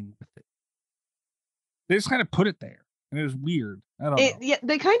anything with it. They just kind of put it there, and it was weird. I don't know. Yeah,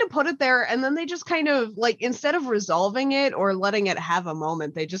 they kind of put it there, and then they just kind of like, instead of resolving it or letting it have a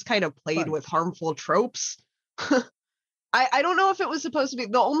moment, they just kind of played with harmful tropes. I don't know if it was supposed to be.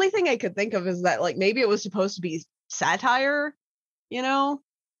 The only thing I could think of is that like maybe it was supposed to be satire,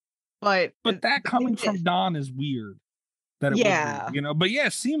 but that coming from Don is weird. That it was weird, but yeah,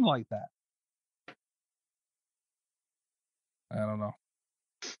 it seemed like that. I don't know.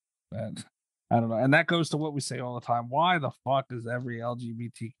 I don't know. And that goes to what we say all the time. Why the fuck is every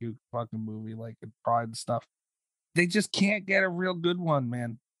LGBTQ fucking movie like Pride and stuff? They just can't get a real good one,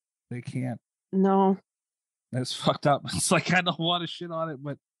 man. They can't. No. That's fucked up. It's like, I don't want to shit on it,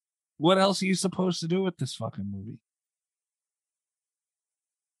 but what else are you supposed to do with this fucking movie?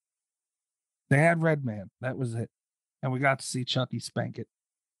 They had Redman. That was it. And we got to see Chucky spank it.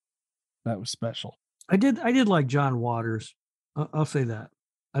 That was special. I did like John Waters. I'll say that.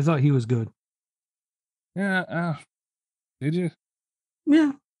 I thought he was good. Yeah. Did you?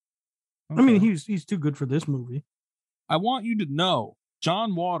 Yeah. Okay. I mean, he's too good for this movie. I want you to know,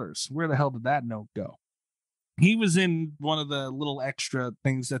 John Waters, where the hell did that note go? He was in one of the little extra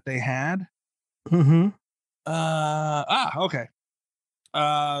things that they had. Mm-hmm. Okay.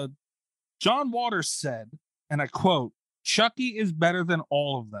 John Waters said, and I quote, Chucky is better than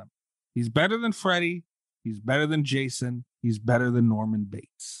all of them. He's better than Freddy. He's better than Jason. He's better than Norman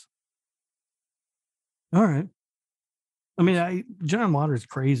Bates. All right. I mean, John Waters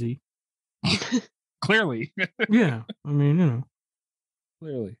crazy. Clearly. Yeah. I mean,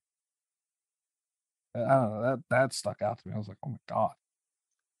 Clearly. I don't know. That stuck out to me. I was like, oh my God.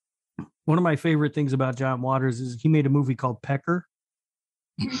 One of my favorite things about John Waters is he made a movie called Pecker.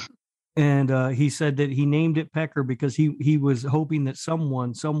 And he said that he named it Pecker because he was hoping that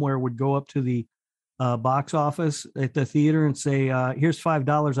someone somewhere would go up to the box office at the theater and say, here's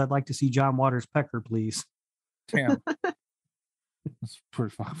 $5. I'd like to see John Waters Pecker, please. Damn. That's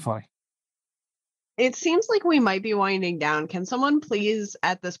pretty fucking funny. It seems like we might be winding down. Can someone please,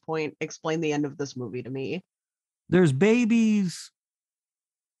 at this point, explain the end of this movie to me? There's babies,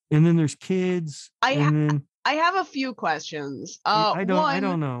 and then there's kids. I have a few questions. I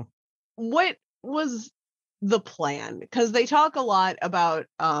don't know. What was the plan? Because they talk a lot about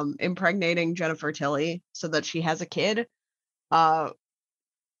impregnating Jennifer Tilly so that she has a kid.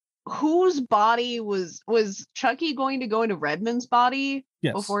 Whose body was Chucky going to go into Redmond's body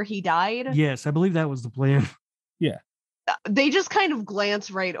before he died? Yes, I believe that was the plan. Yeah. They just kind of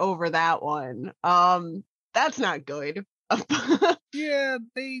glance right over that one. That's not good. Yeah,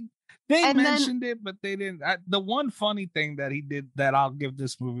 they mentioned it, but they didn't. The one funny thing that he did that I'll give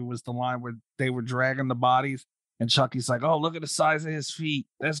this movie was the line where they were dragging the bodies, and Chucky's like, "Oh, look at the size of his feet.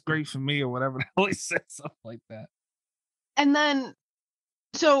 That's great for me," or whatever the hell he said, something like that. And then,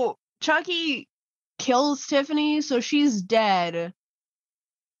 so Chucky kills Tiffany, so she's dead.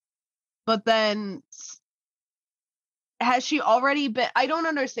 But then, has she already been? I don't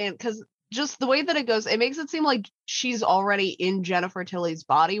understand, because just the way that it goes, it makes it seem like she's already in Jennifer Tilly's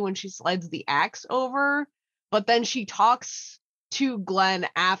body when she slides the axe over, but then she talks to Glenn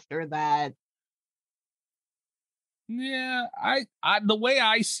after that. Yeah, I the way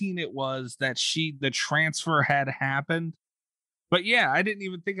I seen it was that the transfer had happened. But yeah, I didn't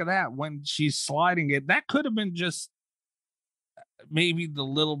even think of that when she's sliding it. That could have been just maybe the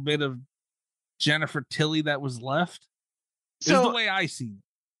little bit of Jennifer Tilly that was left. So, is the way I seen it.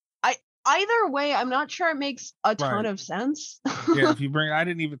 Either way, I'm not sure it makes a ton of sense. Yeah, if you bring, I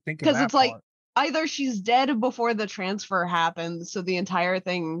didn't even think of that. Because it's like either she's dead before the transfer happened, so the entire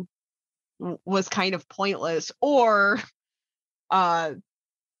thing was kind of pointless, or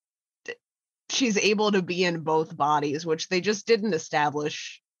she's able to be in both bodies, which they just didn't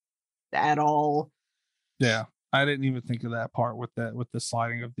establish at all. Yeah, I didn't even think of that part with the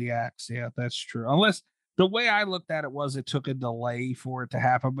sliding of the axe. Yeah, that's true. Unless the way I looked at it was it took a delay for it to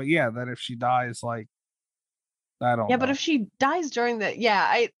happen. But yeah, that if she dies, like, I don't know. Yeah, but if she dies during the,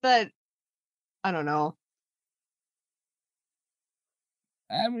 I don't know.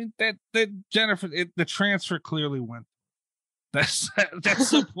 I mean, that Jennifer, the transfer clearly went. That's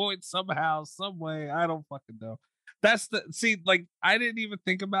the point somehow, some way. I don't fucking know. Like, I didn't even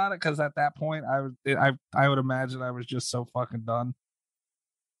think about it because at that point I would imagine I was just so fucking done.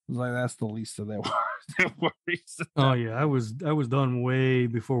 I was like, that's the least of their worries. Oh yeah, I was done way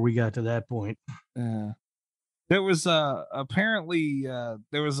before we got to that point. Yeah. There was apparently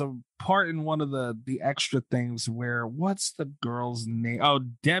there was a part in one of the extra things where, what's the girl's name? Oh,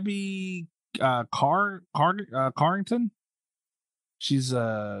 Debbie Carrington. She's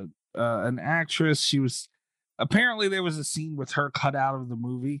an actress. She was apparently there was a scene with her cut out of the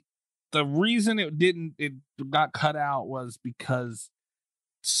movie. The reason it got cut out was because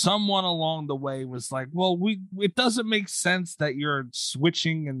someone along the way was like, well, it doesn't make sense that you're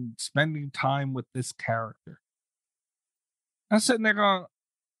switching and spending time with this character. I'm sitting there going,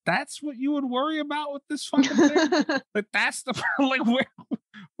 that's what you would worry about with this fucking thing? Like, that's the, like,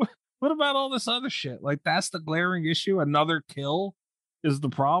 what about all this other shit? Like, that's the glaring issue. Another kill is the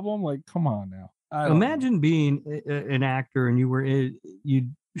problem. Like, come on now. Imagine being an actor and you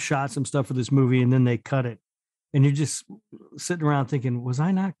shot some stuff for this movie and then they cut it. And you're just sitting around thinking, was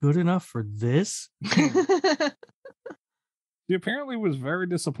I not good enough for this? She apparently was very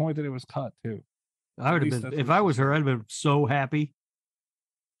disappointed it was cut too. I would have been, if I was her, I'd have been so happy.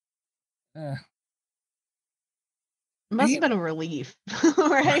 Must have been a relief,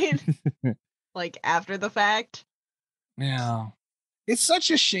 right? Like after the fact. Yeah. It's such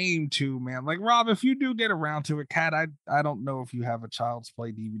a shame too, man. Like Rob, if you do get around to it, Kat, I don't know if you have a Child's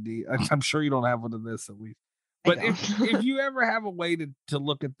Play DVD. I'm sure you don't have one of this at least. But if you ever have a way to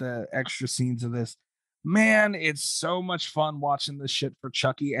look at the extra scenes of this, man, it's so much fun watching this shit for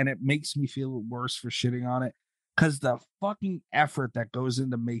Chucky, and it makes me feel worse for shitting on it because the fucking effort that goes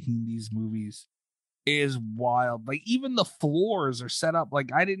into making these movies is wild. Like even the floors are set up.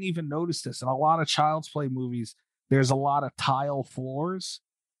 Like I didn't even notice this in a lot of Child's Play movies. There's a lot of tile floors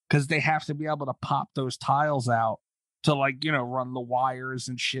because they have to be able to pop those tiles out to run the wires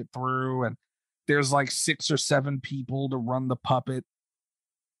and shit through. And there's like 6 or 7 people to run the puppet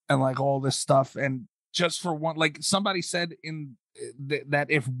and like all this stuff. And just for one, like somebody said that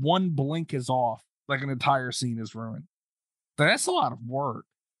if one blink is off, like an entire scene is ruined. That's a lot of work.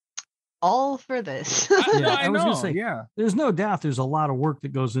 All for this. I was gonna say, there's no doubt there's a lot of work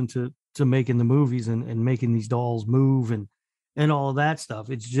that goes into making the movies and making these dolls move and all of that stuff.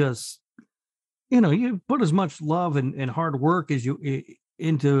 It's just, you put as much love and hard work as you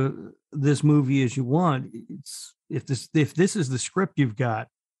into this movie as you want. It's if this is the script you've got,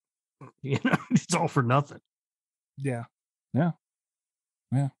 it's all for nothing. Yeah.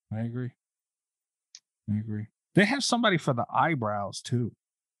 I agree. They have somebody for the eyebrows too,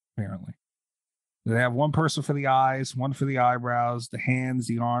 apparently. They have one person for the eyes, one for the eyebrows, the hands,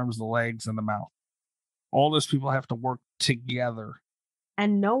 the arms, the legs, and the mouth. All those people have to work together.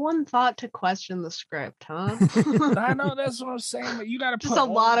 And no one thought to question the script, huh? I know, that's what I'm saying. But you got to just a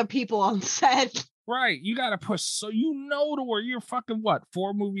lot of people on set. Right. You got to push. So to where you're fucking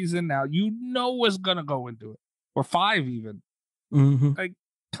 4 movies in now. You know what's going to go into it. Or 5 even. Mm-hmm. Like,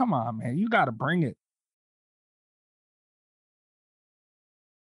 come on, man. You got to bring it.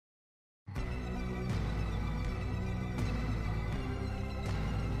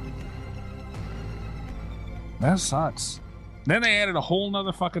 That sucks. Then they added a whole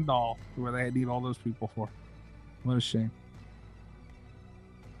nother fucking doll where they need all those people for. What a shame.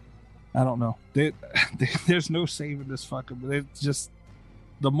 I don't know. There's no saving this fucking. It's just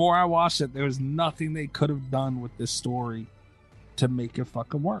the more I watch it, there's nothing they could have done with this story to make it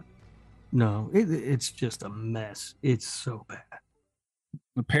fucking work. No, it's just a mess. It's so bad.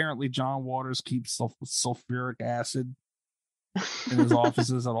 Apparently, John Waters keeps sulfuric acid in his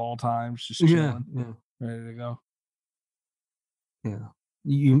offices at all times, just chilling. Ready to go. Yeah.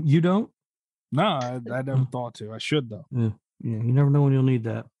 You don't? No, I never thought to. I should though. Yeah. You never know when you'll need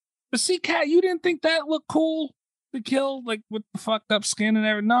that. But see, Kat, you didn't think that looked cool? The kill, like with the fucked up skin and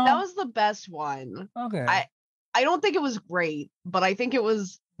everything. No, that was the best one. Okay. I don't think it was great, but I think it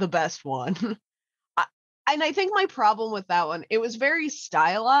was the best one. And I think my problem with that one, it was very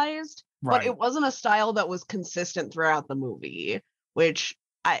stylized, but it wasn't a style that was consistent throughout the movie, which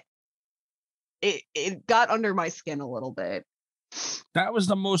it got under my skin a little bit. That was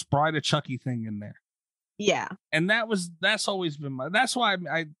the most Bride of Chucky thing in there. Yeah. And that's always been that's why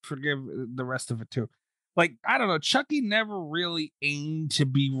I forgive the rest of it too. Like, I don't know, Chucky never really aimed to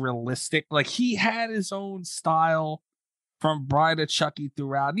be realistic. Like, he had his own style from Bride of Chucky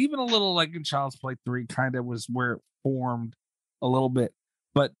throughout. And even a little like in Child's Play 3 kind of was where it formed a little bit.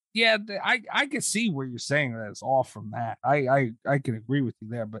 But yeah, I can see where you're saying that it's off from that. I can agree with you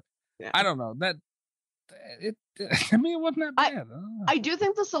there, but yeah. I don't know that it wasn't that bad. I do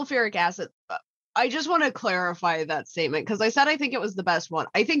think the sulfuric acid. I just want to clarify that statement because I said I think it was the best one.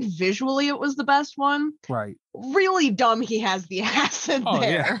 I think visually it was the best one. Right. Really dumb. He has the acid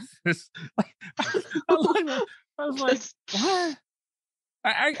there. Yeah. I was like, what?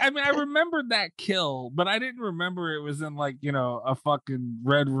 I mean, I remembered that kill, but I didn't remember it was in like, a fucking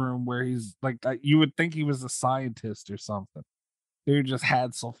red room where he's like, you would think he was a scientist or something. They just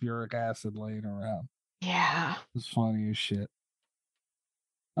had sulfuric acid laying around. Yeah. It's funny as shit.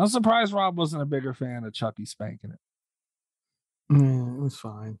 I'm surprised Rob wasn't a bigger fan of Chucky spanking it. It was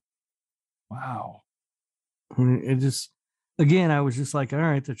fine. Wow. It just, again, I was just like, all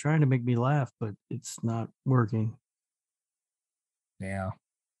right, they're trying to make me laugh, but it's not working. Yeah.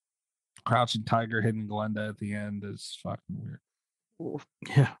 Crouching Tiger, Hidden Glenda at the end is fucking weird. Ooh.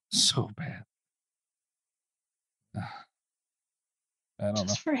 Yeah. So bad. I don't know.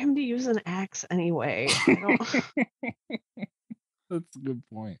 Just for him to use an axe anyway. That's a good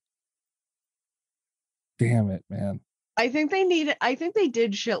point. Damn it, man. I think they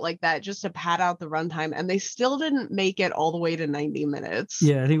did shit like that just to pad out the runtime, and they still didn't make it all the way to 90 minutes.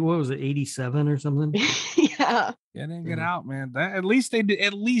 Yeah, I think what was it, 87 or something? Yeah. It didn't get out, man. At least they did.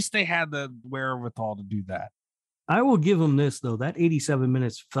 At least they had the wherewithal to do that. I will give him this though. That 87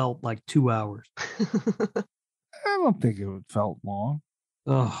 minutes felt like 2 hours. I don't think it felt long.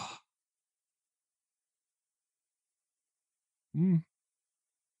 Oh. I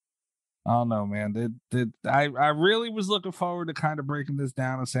don't know, man. I really was looking forward to kind of breaking this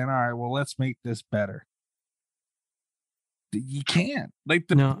down and saying, all right, well, let's make this better. You can't. Like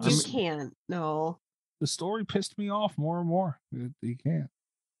you can't. No. The story pissed me off more and more. You can't.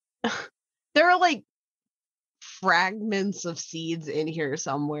 There are like fragments of seeds in here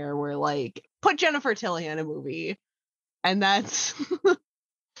somewhere where like put Jennifer Tilly in a movie, and that's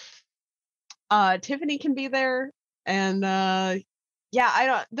Tiffany can be there, and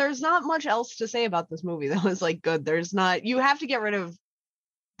there's not much else to say about this movie that was like good. You have to get rid of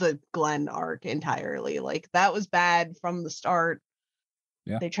the Glenn arc entirely. Like that was bad from the start.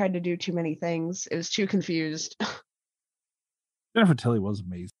 Yeah. They tried to do too many things. It was too confused. Jennifer Tilly was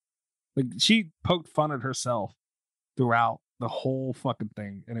amazing. Like she poked fun at herself throughout the whole fucking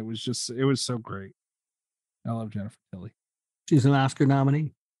thing, and it was so great. I love Jennifer Tilly. She's an Oscar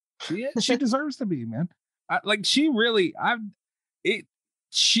nominee. She deserves to be, man.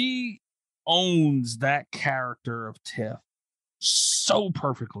 She owns that character of Tiff so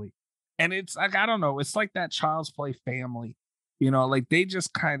perfectly. And it's like, I don't know, it's like that Child's Play family. You know, like they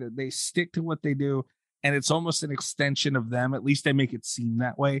just they stick to what they do, and it's almost an extension of them. At least they make it seem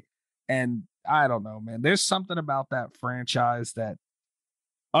that way. And I don't know, man. There's something about that franchise that,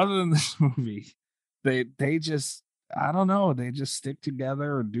 other than this movie, they just, I don't know, they just stick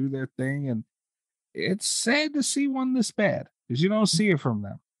together and do their thing. And it's sad to see one this bad because you don't see it from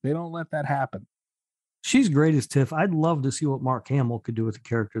them. They don't let that happen. She's great as Tiff. I'd love to see what Mark Hamill could do with the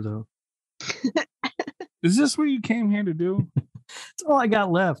character, though. Is this what you came here to do? That's all I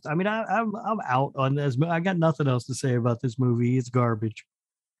got left. I mean, I'm out on this. I got nothing else to say about this movie. It's garbage.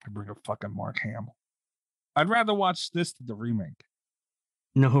 I bring a fucking Mark Hamill. I'd rather watch this than the remake.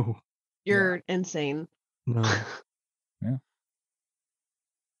 No. You're insane. No. Yeah.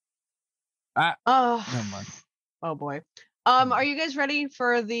 Never mind. Oh boy. Are you guys ready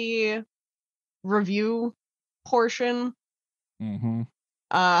for the review portion? Mm-hmm.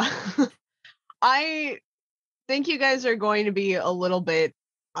 I think you guys are going to be a little bit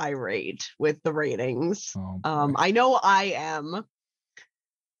irate with the ratings. I know I am.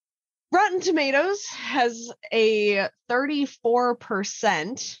 Rotten Tomatoes has a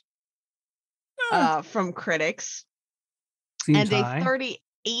 34% from critics. Seems and high. A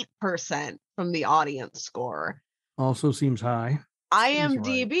 38% from the audience score. Also seems high.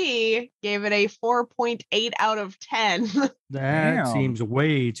 IMDb gave it a 4.8 out of 10. That seems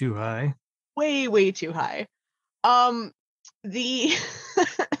way too high. Way too high. The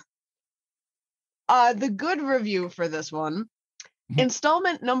the good review for this one,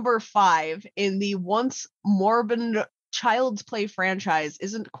 installment number 5 in the once morbid Child's Play franchise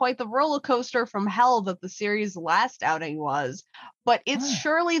isn't quite the roller coaster from hell that the series' last outing was, but it's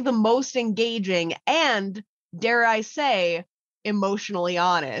surely the most engaging and, dare I say, emotionally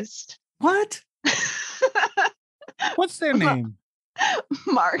honest. What? What's their name?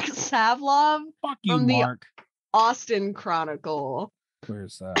 Mark Savlov. Fuck you, from Mark. The Austin Chronicle.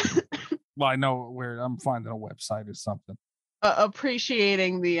 Where's that? Well, I know where. I'm finding a website or something.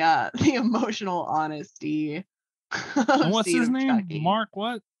 Appreciating the emotional honesty. And what's his name? Chucky. Mark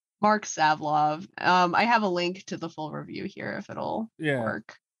what? Mark Savlov. I have a link to the full review here if it'll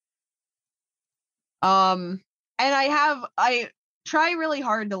work. And I try really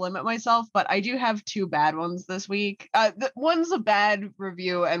hard to limit myself, but I do have 2 bad ones this week. One's a bad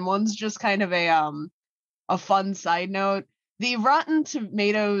review and one's just kind of a fun side note. The Rotten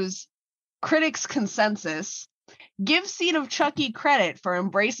Tomatoes critics consensus gives Seed of Chucky credit for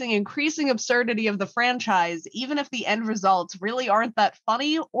embracing increasing absurdity of the franchise, even if the end results really aren't that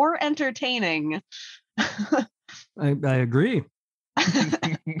funny or entertaining. I agree.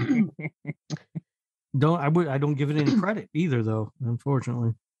 I don't give it any credit either, though,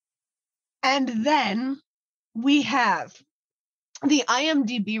 unfortunately. And then we have the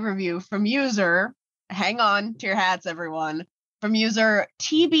IMDb review from user, hang on to your hats, everyone, from user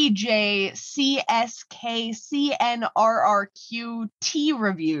TBJCSKCNRRQT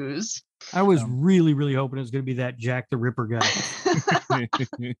Reviews. I was really, really hoping it was going to be that Jack the Ripper guy.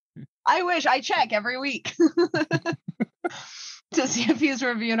 I wish. I check every week to see if he's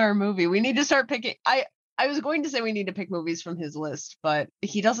reviewing our movie. We need to start picking. I was going to say we need to pick movies from his list, but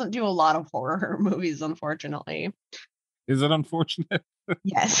he doesn't do a lot of horror movies, unfortunately. Is it unfortunate?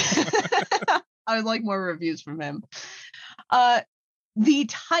 Yes. I would like more reviews from him. The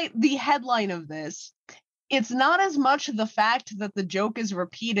headline of this it's not as much the fact that the joke is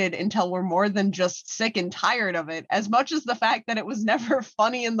repeated until we're more than just sick and tired of it, as much as the fact that it was never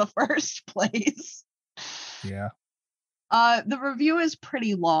funny in the first place. Yeah. The review is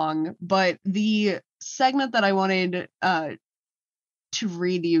pretty long, but the segment that I wanted to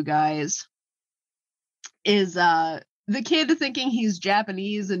read to you guys is the kid thinking he's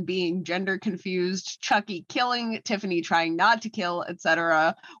Japanese and being gender confused, Chucky killing, Tiffany trying not to kill,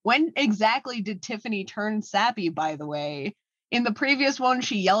 etc. When exactly did Tiffany turn sappy, by the way? In the previous one,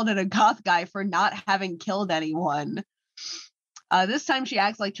 she yelled at a goth guy for not having killed anyone. This time she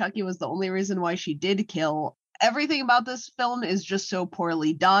acts like Chucky was the only reason why she did kill. Everything about this film is just so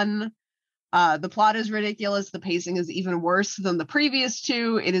poorly done. The plot is ridiculous. The pacing is even worse than the previous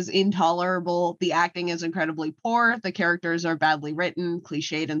two. It is intolerable. The acting is incredibly poor. The characters are badly written,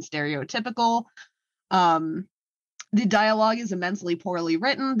 cliched, and stereotypical. The dialogue is immensely poorly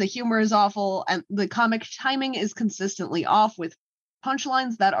written. The humor is awful, and the comic timing is consistently off with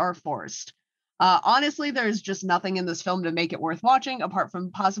punchlines that are forced. Honestly, there's just nothing in this film to make it worth watching, apart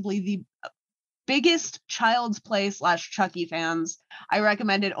from possibly the biggest Child's Play / Chucky fans. I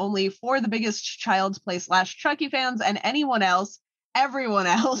recommend it only for the biggest Child's Play / Chucky fans, and everyone else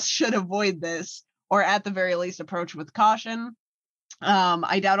should avoid this, or at the very least approach with caution.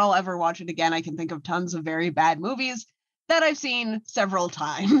 I doubt I'll ever watch it again. I can think of tons of very bad movies that I've seen several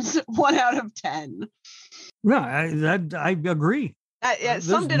times. 1 out of 10. Yeah, I agree. It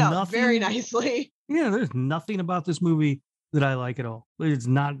summed it up very nicely. Yeah, there's nothing about this movie that I like at all. There's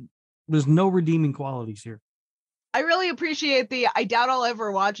no redeeming qualities here. I really appreciate I doubt I'll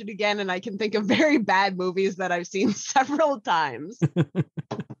ever watch it again, and I can think of very bad movies that I've seen several times.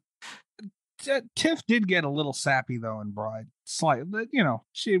 Tiff did get a little sappy, though, in Bride. Slightly,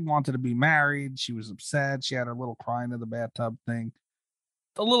 she wanted to be married. She was upset. She had her little crying in the bathtub thing.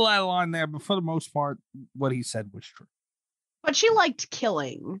 A little out of line there, but for the most part, what he said was true. But she liked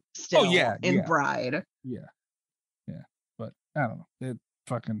killing still in Bride. Yeah. But I don't know. It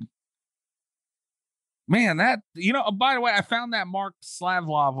fucking... Man, that, by the way, I found that Mark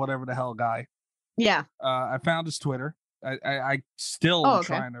Slavlov, whatever the hell guy. Yeah. I found his Twitter. I still am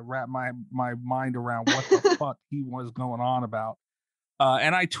trying to wrap my mind around what the fuck he was going on about.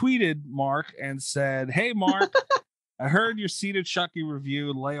 And I tweeted Mark and said, "Hey, Mark, I heard your Seated Chucky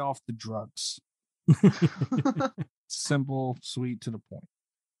review. Lay off the drugs." Simple, sweet, to the point.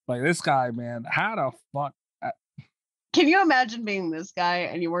 Like, this guy, man, how the fuck... Can you imagine being this guy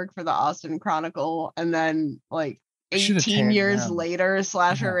and you work for the Austin Chronicle, and then like 18 years later,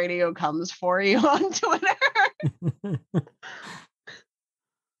 Slasher Radio comes for you on Twitter?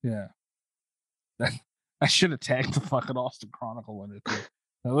 Yeah. I should have tagged the fucking Austin Chronicle in it too.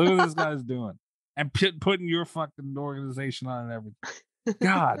 Now look what this guy's doing. And putting your fucking organization on and everything.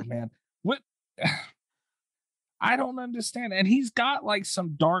 God, man. What? I don't understand. And he's got like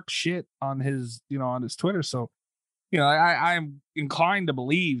some dark shit on his, on his Twitter. So, I'm inclined to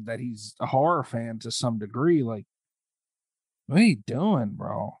believe that he's a horror fan to some degree. Like, what are you doing,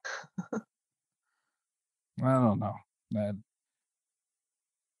 bro? I don't know, man.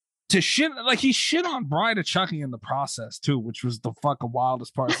 To shit, like, he shit on Bride of Chucky in the process too, which was the fucking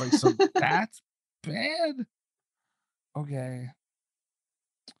wildest part. It's like, so that's bad. Okay.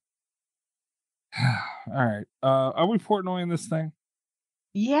 All right. Are we Portnoying this thing?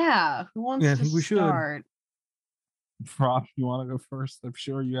 Yeah. Who wants to we start? Rob, you want to go first? I'm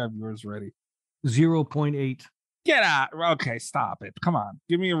sure you have yours ready. 0.8. Get out. Okay, stop it. Come on.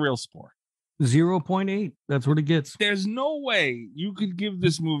 Give me a real score. 0.8. That's what it gets. There's no way you could give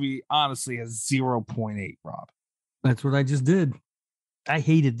this movie, honestly, a 0.8, Rob. That's what I just did. I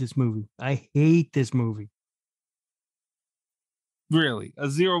hated this movie. I hate this movie. Really? A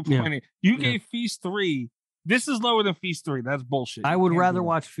 0.8. Yeah. You gave Feast 3. This is lower than Feast 3. That's bullshit. I would rather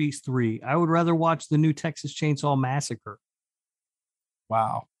watch Feast 3. I would rather watch the new Texas Chainsaw Massacre.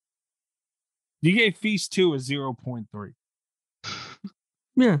 Wow. You gave Feast 2 a 0.3.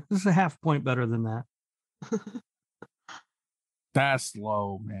 Yeah, this is a half point better than that. That's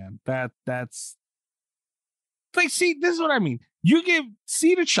low, man. That's like, see, this is what I mean. You give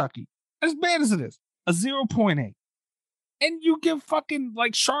Seated Chucky, as bad as it is, a 0.8. And you give fucking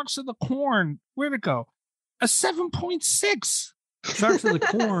like Sharks of the Corn, where'd it go? A 7.6. Sharks of the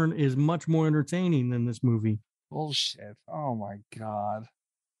Corn is much more entertaining than this movie. Bullshit. Oh my God.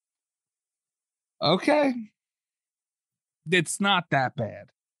 Okay. It's not that bad.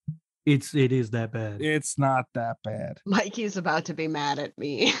 It is that bad. It's not that bad. Mikey's about to be mad at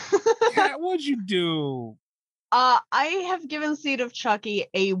me. Kat, what'd you do? I have given Seed of Chucky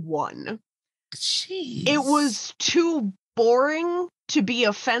a 1. Jeez. It was too boring to be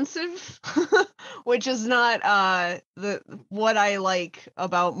offensive, which is not what I like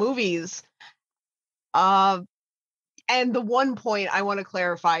about movies. And the one point I want to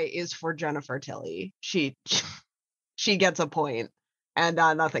clarify is for Jennifer Tilly. She gets a point, and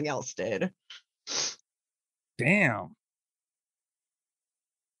nothing else did. Damn.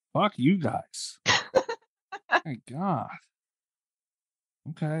 Fuck you guys. My God.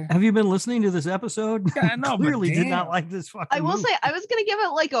 Okay. Have you been listening to this episode? Yeah, I know, Clearly but did not damn. like this fucking I will movie. say I was gonna give it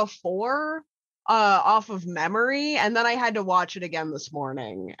like a 4 off of memory, and then I had to watch it again this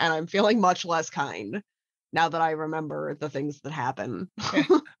morning, and I'm feeling much less kind now that I remember the things that happen.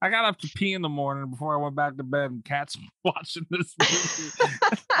 I got up to pee in the morning before I went back to bed, and Kat's watching this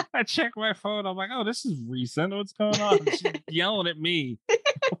movie. I checked my phone. I'm like, oh, this is recent. What's going on? She's yelling at me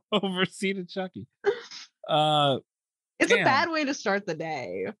over Seed of Chucky. It's Damn. a bad way to start the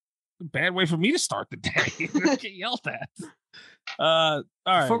day. Bad way for me to start the day. Get yelled at. All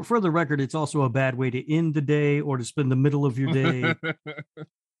right. For the record, it's also a bad way to end the day or to spend the middle of your day.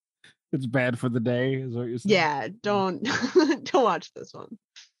 It's bad for the day, is what you're saying? Yeah, don't don't watch this one.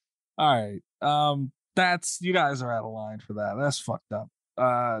 All right. That's, you guys are out of line for that. That's fucked up.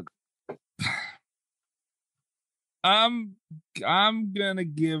 I'm gonna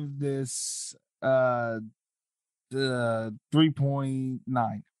give this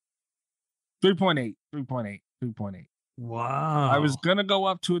 3.9. 3.8. Wow. I was gonna go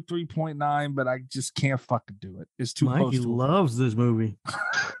up to a 3.9, but I just can't fucking do it. It's too close Mikey to it. loves this movie.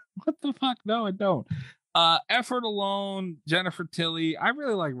 What the fuck? No, I don't. Effort alone, Jennifer Tilly. I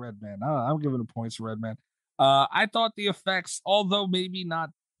really like Redman. I'm giving the points to Redman. I thought the effects, although maybe not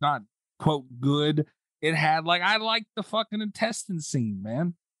quote good, it had like, I liked the fucking intestine scene,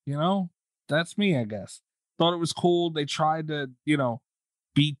 man. You know, that's me, I guess. Thought it was cool. They tried to,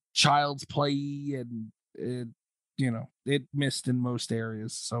 beat Child's Play, and it missed in most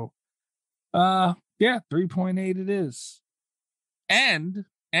areas. So, yeah, 3.8 it is. And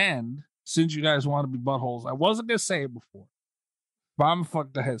since you guys want to be buttholes, I wasn't gonna say it before, but I'm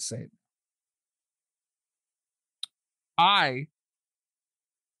fucked ahead to say it. I,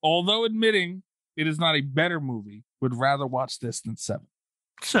 although admitting it is not a better movie, would rather watch this than Seven.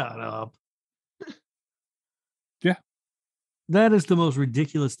 Shut up. Yeah. That is the most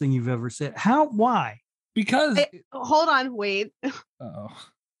ridiculous thing you've ever said. How? Why? Because Hold on, wait. oh,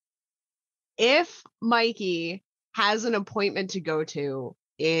 If Mikey has an appointment to go to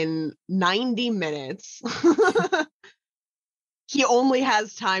in 90 minutes, he only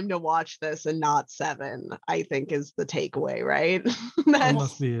has time to watch this and not Seven, I think is the takeaway, right? That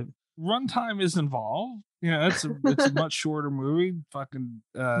must be it. runtime is involved. Yeah, it's a much shorter movie. Fucking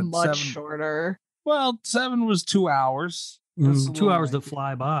much 7 shorter. Well, 7 was 2 hours. That's a 2 little hours that lengthy.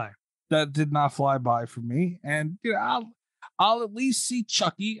 fly by. That did not fly by for me. And I'll at least see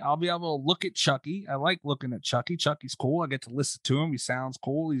Chucky. I'll be able to look at Chucky. I like looking at Chucky. Chucky's cool. I get to listen to him. He sounds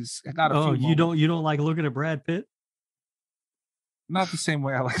cool. He's got a few You moments. don't like looking at Brad Pitt? Not the same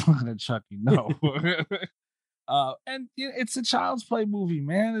way I like looking at Chucky. No. And it's a Child's Play movie,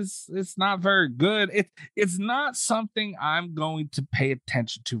 man. It's not very good. It's not something I'm going to pay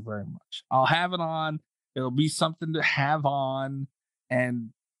attention to very much. I'll have it on. It'll be something to have on, and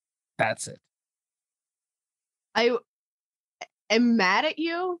that's it. I am mad at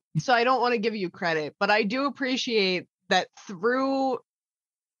you, so I don't want to give you credit, but I do appreciate that through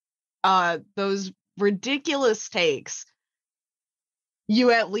those ridiculous takes,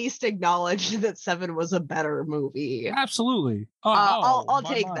 you at least acknowledge that Seven was a better movie. Absolutely. I'll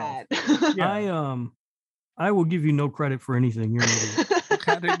take that. Yeah. I will give you no credit for anything. You're an idiot.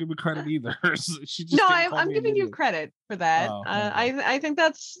 I didn't give me credit either. She just No, didn't call I'm me an giving you idiot. credit for that. Oh, okay. I think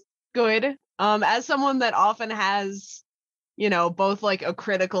that's good. As someone that often has, both like a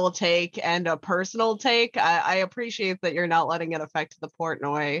critical take and a personal take, I appreciate that you're not letting it affect the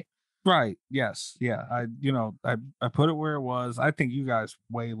Portnoy. Right. Yes. Yeah. I put it where it was. I think you guys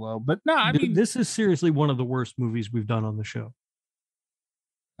way low, but no, I mean, This is seriously one of the worst movies we've done on the show.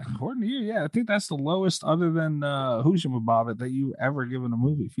 according to you, yeah, I think that's the lowest other than Who's Your Bobbit that you ever given a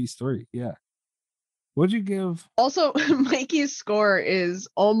movie. Feast 3. Yeah. What'd you give? Also, Mikey's score is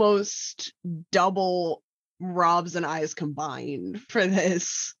almost double Rob's and I's combined for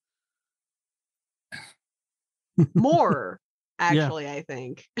this. More, actually, I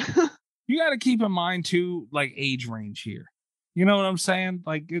think. You got to keep in mind too, like age range here. You know what I'm saying?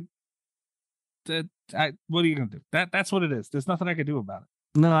 Like what are you gonna do? That's what it is. There's nothing I can do about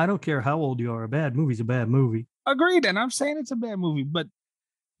it. No, I don't care how old you are. A bad movie's a bad movie. Agreed, and I'm saying it's a bad movie, but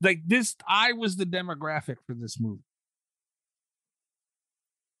like this, I was the demographic for this movie.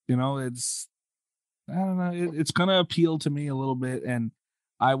 I don't know. It's gonna appeal to me a little bit, and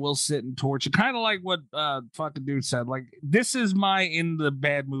I will sit and torch it. Kind of like what fucking dude said. Like, this is my in the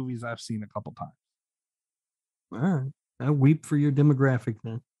bad movies I've seen a couple times. All right, I weep for your demographic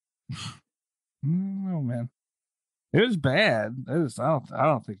then. No, man, it was bad. I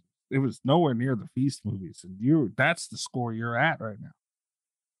don't think it was nowhere near the Feast movies, and that's the score you're at right now.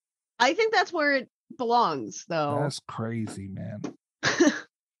 I think that's where it belongs, though. That's crazy, man.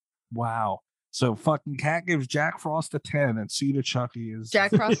 Wow. So fucking Cat gives Jack Frost a 10, and Seed of Chucky is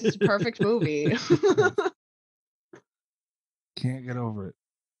Jack Frost is a perfect movie. Can't get over it.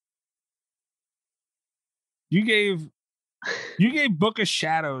 You gave Book of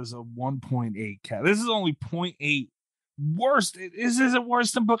Shadows a 1.8, Cat. This is only 0.8. Worst. Is it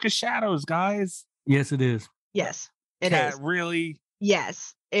worse than Book of Shadows, guys? Yes, it is. Yes, it Cat, is. Really?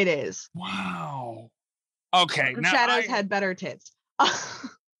 Yes, it is. Wow. Okay. Book of Shadows had better tits.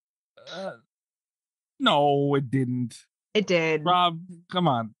 No, it didn't. It did. Rob, come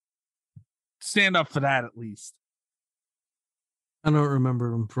on. Stand up for that at least. I don't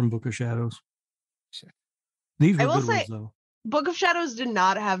remember them from Book of Shadows. Shit. These were I will good say, ones, though. Book of Shadows did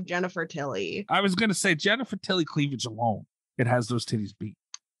not have Jennifer Tilly. I was going to say Jennifer Tilly cleavage alone. It has those titties beat.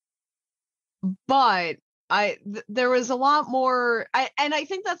 But there was a lot more. And I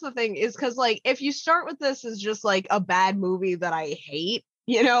think that's the thing is because, like, if you start with this as just like a bad movie that I hate,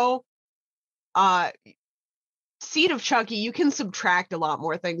 you know, Seed of Chucky, you can subtract a lot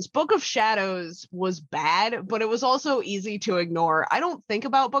more things. Book of Shadows was bad, but it was also easy to ignore. I don't think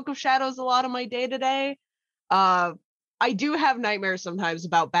about Book of Shadows a lot on my day-to-day. I do have nightmares sometimes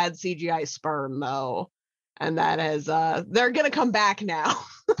about bad CGI sperm, though. And that is, they're going to come back now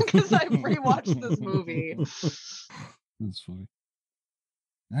because I've rewatched this movie. That's funny.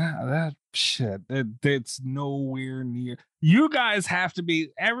 That shit, it's nowhere near. You guys have to be,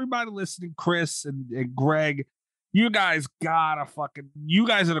 everybody listening, Chris and Greg, you guys are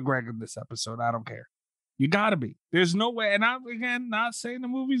the Greg in this episode. I don't care. You gotta be. There's no way. And I'm, again, not saying the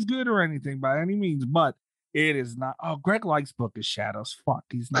movie's good or anything by any means, but it is not. Oh, Greg likes Book of Shadows. Fuck,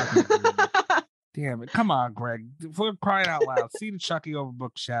 he's not gonna do it. Damn it. Come on, Greg. For crying out loud. See the Chucky over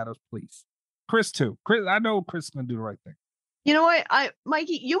Book of Shadows, please. Chris, too. Chris, I know Chris is going to do the right thing. You know what?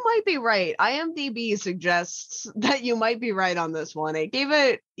 Mikey, you might be right. IMDb suggests that you might be right on this one. It gave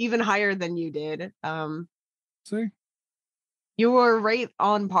it even higher than you did. See? You were right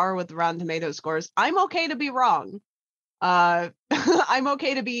on par with the Rotten Tomatoes scores. I'm okay to be wrong. I'm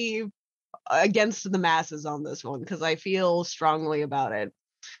okay to be against the masses on this one because I feel strongly about it.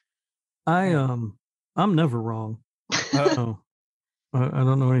 I'm never wrong. I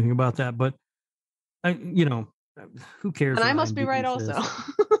don't know anything about that, but who cares? And I must be right says.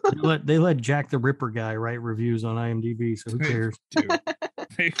 also. they let Jack the Ripper guy write reviews on IMDb, so who cares?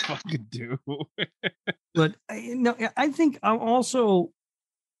 They fucking do. But I think I'm also,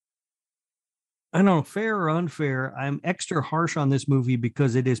 I don't know, fair or unfair, I'm extra harsh on this movie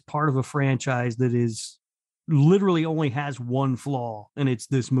because it is part of a franchise that is literally only has one flaw, and it's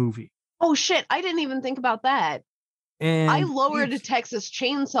this movie. Oh shit, I didn't even think about that. And I lowered a Texas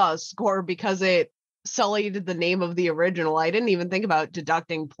Chainsaw score because it sullied the name of the original. I didn't even think about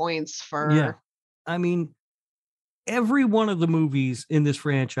deducting points for. Yeah, I mean, every one of the movies in this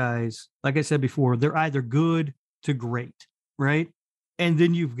franchise, like I said before, they're either good to great, right? And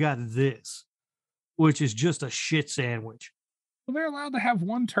then you've got this, which is just a shit sandwich. Well, they're allowed to have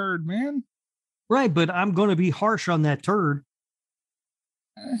one turd, man. Right, but I'm going to be harsh on that turd.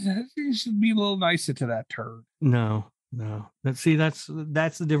 You should be a little nicer to that turd. No. That's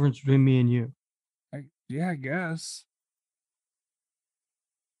the difference between me and you. I guess.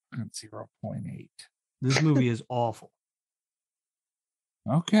 0.8. This movie is awful.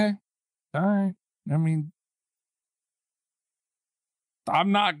 Okay. All right. I mean,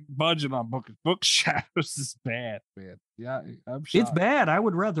 I'm not budging on Book Shadows is bad, man. Yeah, I'm shocked. It's bad. I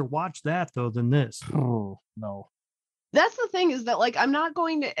would rather watch that though than this. Oh, no. That's the thing is that, like, I'm not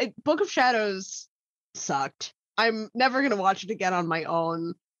going to. Book of Shadows sucked. I'm never going to watch it again on my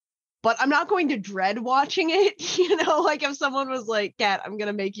own. But I'm not going to dread watching it. You know, like if someone was like, Kat, I'm going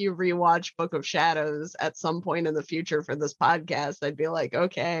to make you rewatch Book of Shadows at some point in the future for this podcast, I'd be like,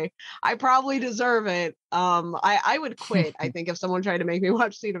 okay, I probably deserve it. I would quit. I think if someone tried to make me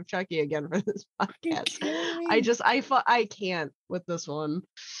watch Seed of Chucky again for this podcast, I can't with this one.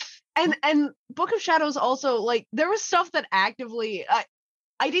 And Book of Shadows also, like, there was stuff that actively,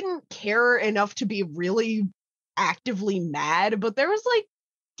 I didn't care enough to be really actively mad, but there was like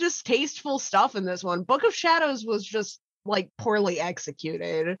distasteful stuff in this one. Book of Shadows was just like poorly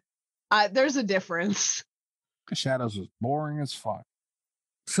executed. There's a difference. Book of Shadows was boring as fuck.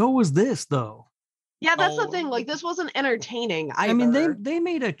 So was this though. Yeah, that's the thing. Like, this wasn't entertaining either. I mean, they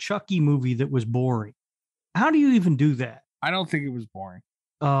made a Chucky movie that was boring. How do you even do that? I don't think it was boring.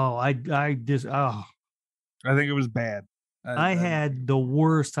 Oh, I think it was bad. I had the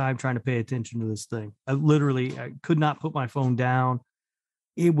worst time trying to pay attention to this thing. I could not put my phone down.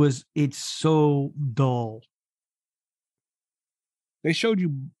 It's so dull. They showed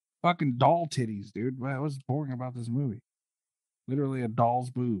you fucking doll titties, dude. What was boring about this movie? Literally a doll's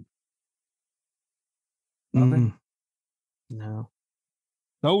boob. Nothing? No.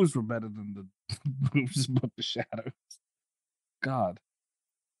 Those were better than the boobs in Book of Shadows. God.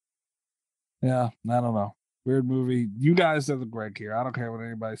 Yeah, I don't know. Weird movie. You guys are the Greg here. I don't care what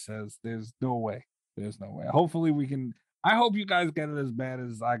anybody says. There's no way. There's no way. Hopefully we can. I hope you guys get it as bad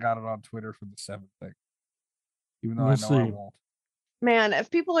as I got it on Twitter for the 7th thing. Even though I won't. Man, if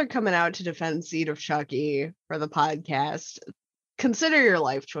people are coming out to defend Seed of Chucky for the podcast, consider your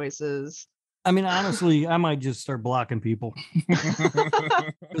life choices. I mean, honestly, I might just start blocking people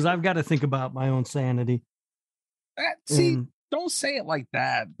because I've got to think about my own sanity. Don't say it like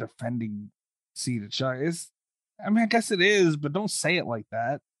that. Defending Seed of Chucky I guess it is, but don't say it like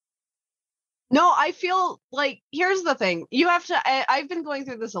that. No, I feel like here's the thing. You have to. I've been going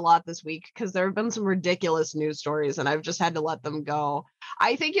through this a lot this week because there have been some ridiculous news stories, and I've just had to let them go.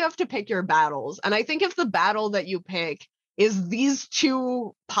 I think you have to pick your battles, and I think if the battle that you pick is these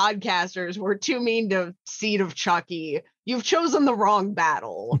two podcasters were too mean to Seed of Chucky, you've chosen the wrong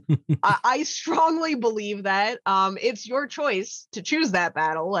battle. I strongly believe that. It's your choice to choose that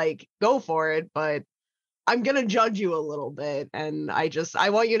battle. Like, go for it, but I'm gonna judge you a little bit, and I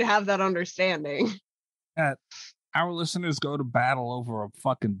want you to have that understanding. Our listeners go to battle over a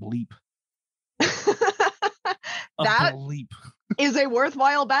fucking bleep. That bleep is a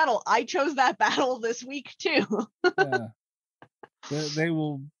worthwhile battle. I chose that battle this week too. Yeah. They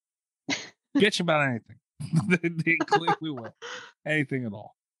will bitch about anything. They clearly will. Anything at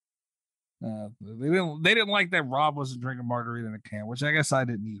all. They didn't like that Rob wasn't drinking margarita in a can, which I guess I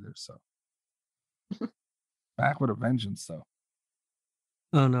didn't either. So back with a vengeance, though.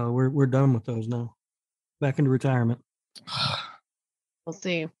 Oh no, we're done with those now. Back into retirement. We'll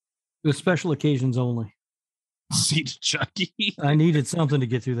see. With special occasions only. Seed of Chucky. I needed something to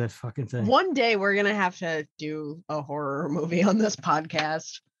get through that fucking thing. One day we're gonna have to do a horror movie on this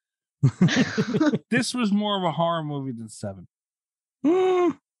podcast. This was more of a horror movie than 7.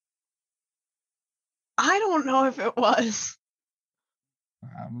 I don't know if it was.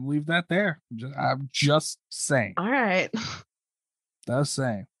 I'm gonna leave that there. I'm just saying. All right. Just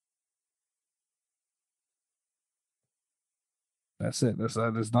saying. That's it.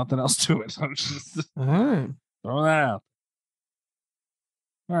 There's nothing else to it. I'm just all right. Throw that out.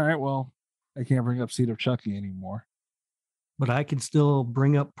 All right. Well, I can't bring up Seed of Chucky anymore. But I can still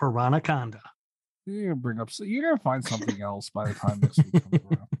bring up Piranaconda. You're gonna find something else by the time this week comes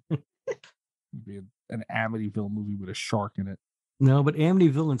around. It'd be an Amityville movie with a shark in it. No, but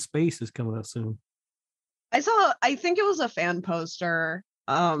Amityville in space is coming out soon. I think it was a fan poster,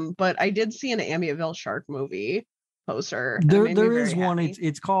 but I did see an Amityville shark movie poster. There is one.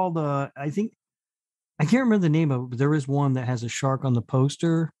 It's called I think I can't remember the name of it, but there is one that has a shark on the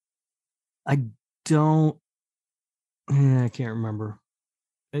poster. I can't remember.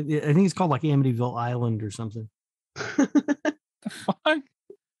 I think it's called like Amityville Island or something. The fuck?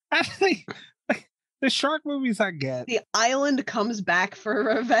 The shark movies I get. The island comes back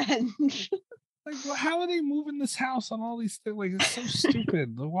for revenge. Like, well, how are they moving this house on all these things? Like, it's so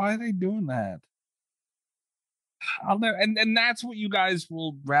stupid. Why are they doing that? And that's what you guys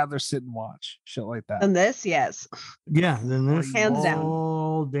will rather sit and watch. Shit like that. And this, yes. Yeah, then this hands down.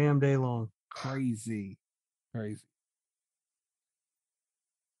 All damn day long. Crazy.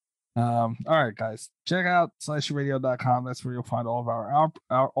 All right, guys, check out slasherradio.com. That's where you'll find all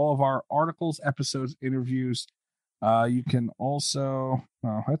of our articles, episodes, interviews. You can also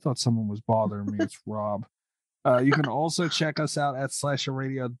I thought someone was bothering me. It's Rob. You can also check us out at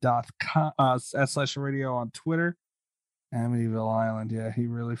slasherradio.com, at slasherradio on Twitter. Amityville Island. Yeah, he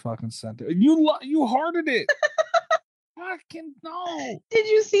really fucking sent it. You hearted it. Fucking no. Did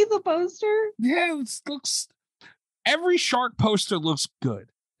you see the poster? Yeah, it looks. Every shark poster looks good.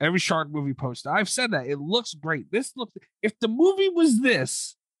 Every shark movie poster. I've said that. It looks great. If the movie was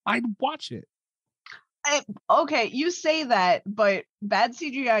this, I'd watch it. Okay, you say that, but Bad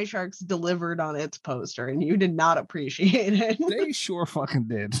CGI Sharks delivered on its poster, and you did not appreciate it. They sure fucking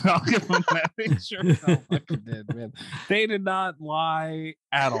did. I'll give them that. They sure fucking did, man. They did not lie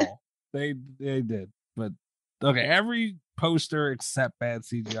at all. They did. But okay, every poster except Bad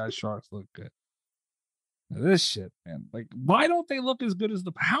CGI Sharks look good. This shit, man. Like, why don't they look as good as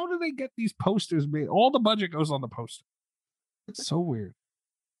how do they get these posters made? All the budget goes on the poster. It's so weird.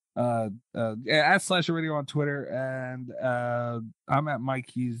 At Slasher Radio on Twitter, and I'm at Mike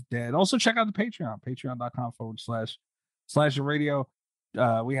He's Dead. Also check out the Patreon, patreon.com/Slasher Radio.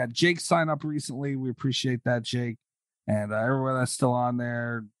 We had Jake sign up recently. We appreciate that, Jake. And everyone that's still on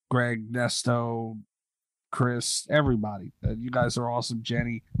there, Greg, Nesto, Chris, everybody. You guys are awesome.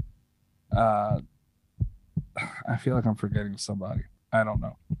 Jenny. I feel like I'm forgetting somebody. I don't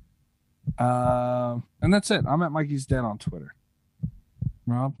know. And that's it. I'm at Mikey's Dead on Twitter.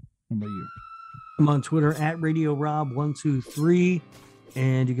 Rob, how about you? I'm on Twitter at Radio Rob123,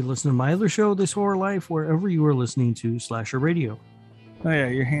 and you can listen to my other show, This Horror Life, wherever you are listening to Slasher Radio. Oh yeah,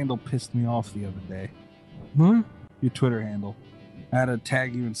 your handle pissed me off the other day. What? Your Twitter handle. I had to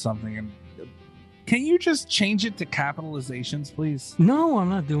tag you in something, and can you just change it to capitalizations, please? No, I'm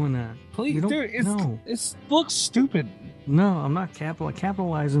not doing that. Please, dude. It looks stupid. No, I'm not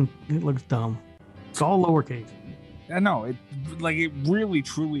capitalizing. It looks dumb. It's all lowercase. I know it really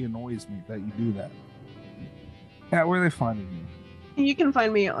truly annoys me that you do that. Yeah, where are they finding you? You can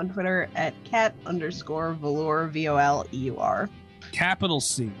find me on Twitter at cat_Voleur, VOLEUR. Capital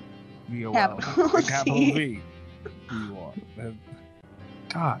C, VOL. Capital V, VOR.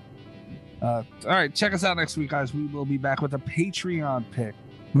 God. All right, check us out next week, guys. We will be back with a Patreon pick.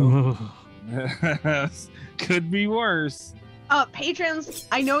 Could be worse. Patrons,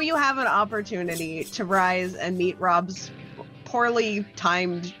 I know you have an opportunity to rise and meet Rob's poorly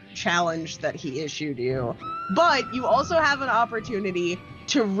timed challenge that he issued you, but you also have an opportunity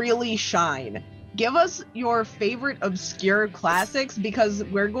to really shine. Give us your favorite obscure classics, because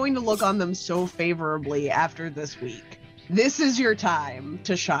we're going to look on them so favorably after this week. This is your time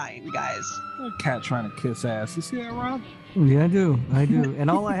to shine, guys. A cat trying to kiss ass. You see that, Rob? Yeah, I do. And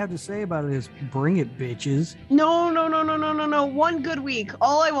all I have to say about it is bring it, bitches. No. One good week.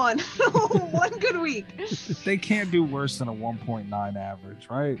 All I want. One good week. They can't do worse than a 1.9 average,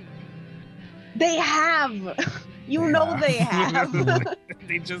 right? They have. They have.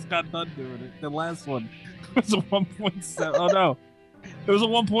 They just got done doing it. The last one was a 1.7. Oh, no. It was a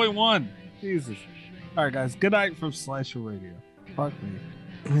 1.1. Jesus. All right, guys. Good night from Slasher Radio. Fuck me.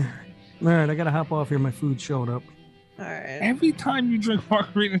 All right, I got to hop off here. My food showed up. All right. Every time you drink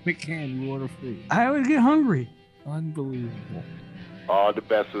margarita in a can, you order food. I always get hungry. Unbelievable. All the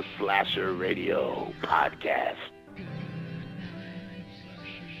best of Slasher Radio podcast.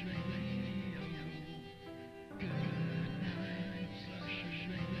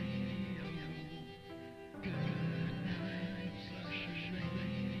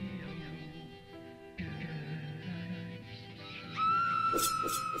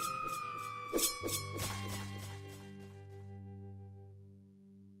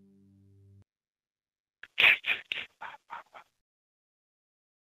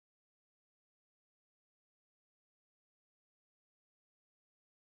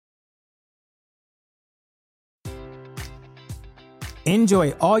 Enjoy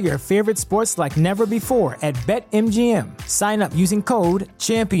all your favorite sports like never before at BetMGM. Sign up using code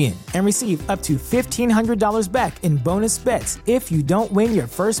CHAMPION and receive up to $1,500 back in bonus bets if you don't win your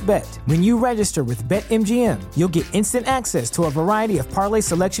first bet. When you register with BetMGM, you'll get instant access to a variety of parlay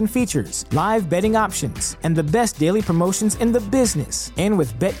selection features, live betting options, and the best daily promotions in the business. And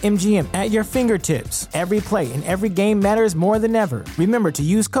with BetMGM at your fingertips, every play and every game matters more than ever. Remember to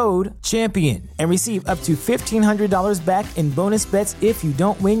use code CHAMPION and receive up to $1,500 back in bonus bets if you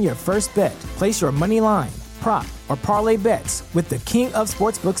don't win your first bet. Place your money line, prop, or parlay bets with the king of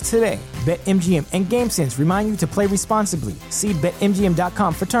sportsbooks today. BetMGM and GameSense remind you to play responsibly. See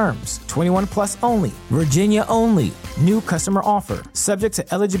BetMGM.com for terms. 21 plus only. Virginia only. New customer offer. Subject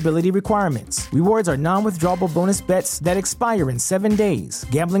to eligibility requirements. Rewards are non-withdrawable bonus bets that expire in 7 days.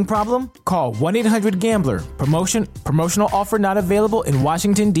 Gambling problem? Call 1-800-GAMBLER. Promotional offer not available in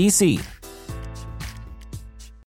Washington, D.C.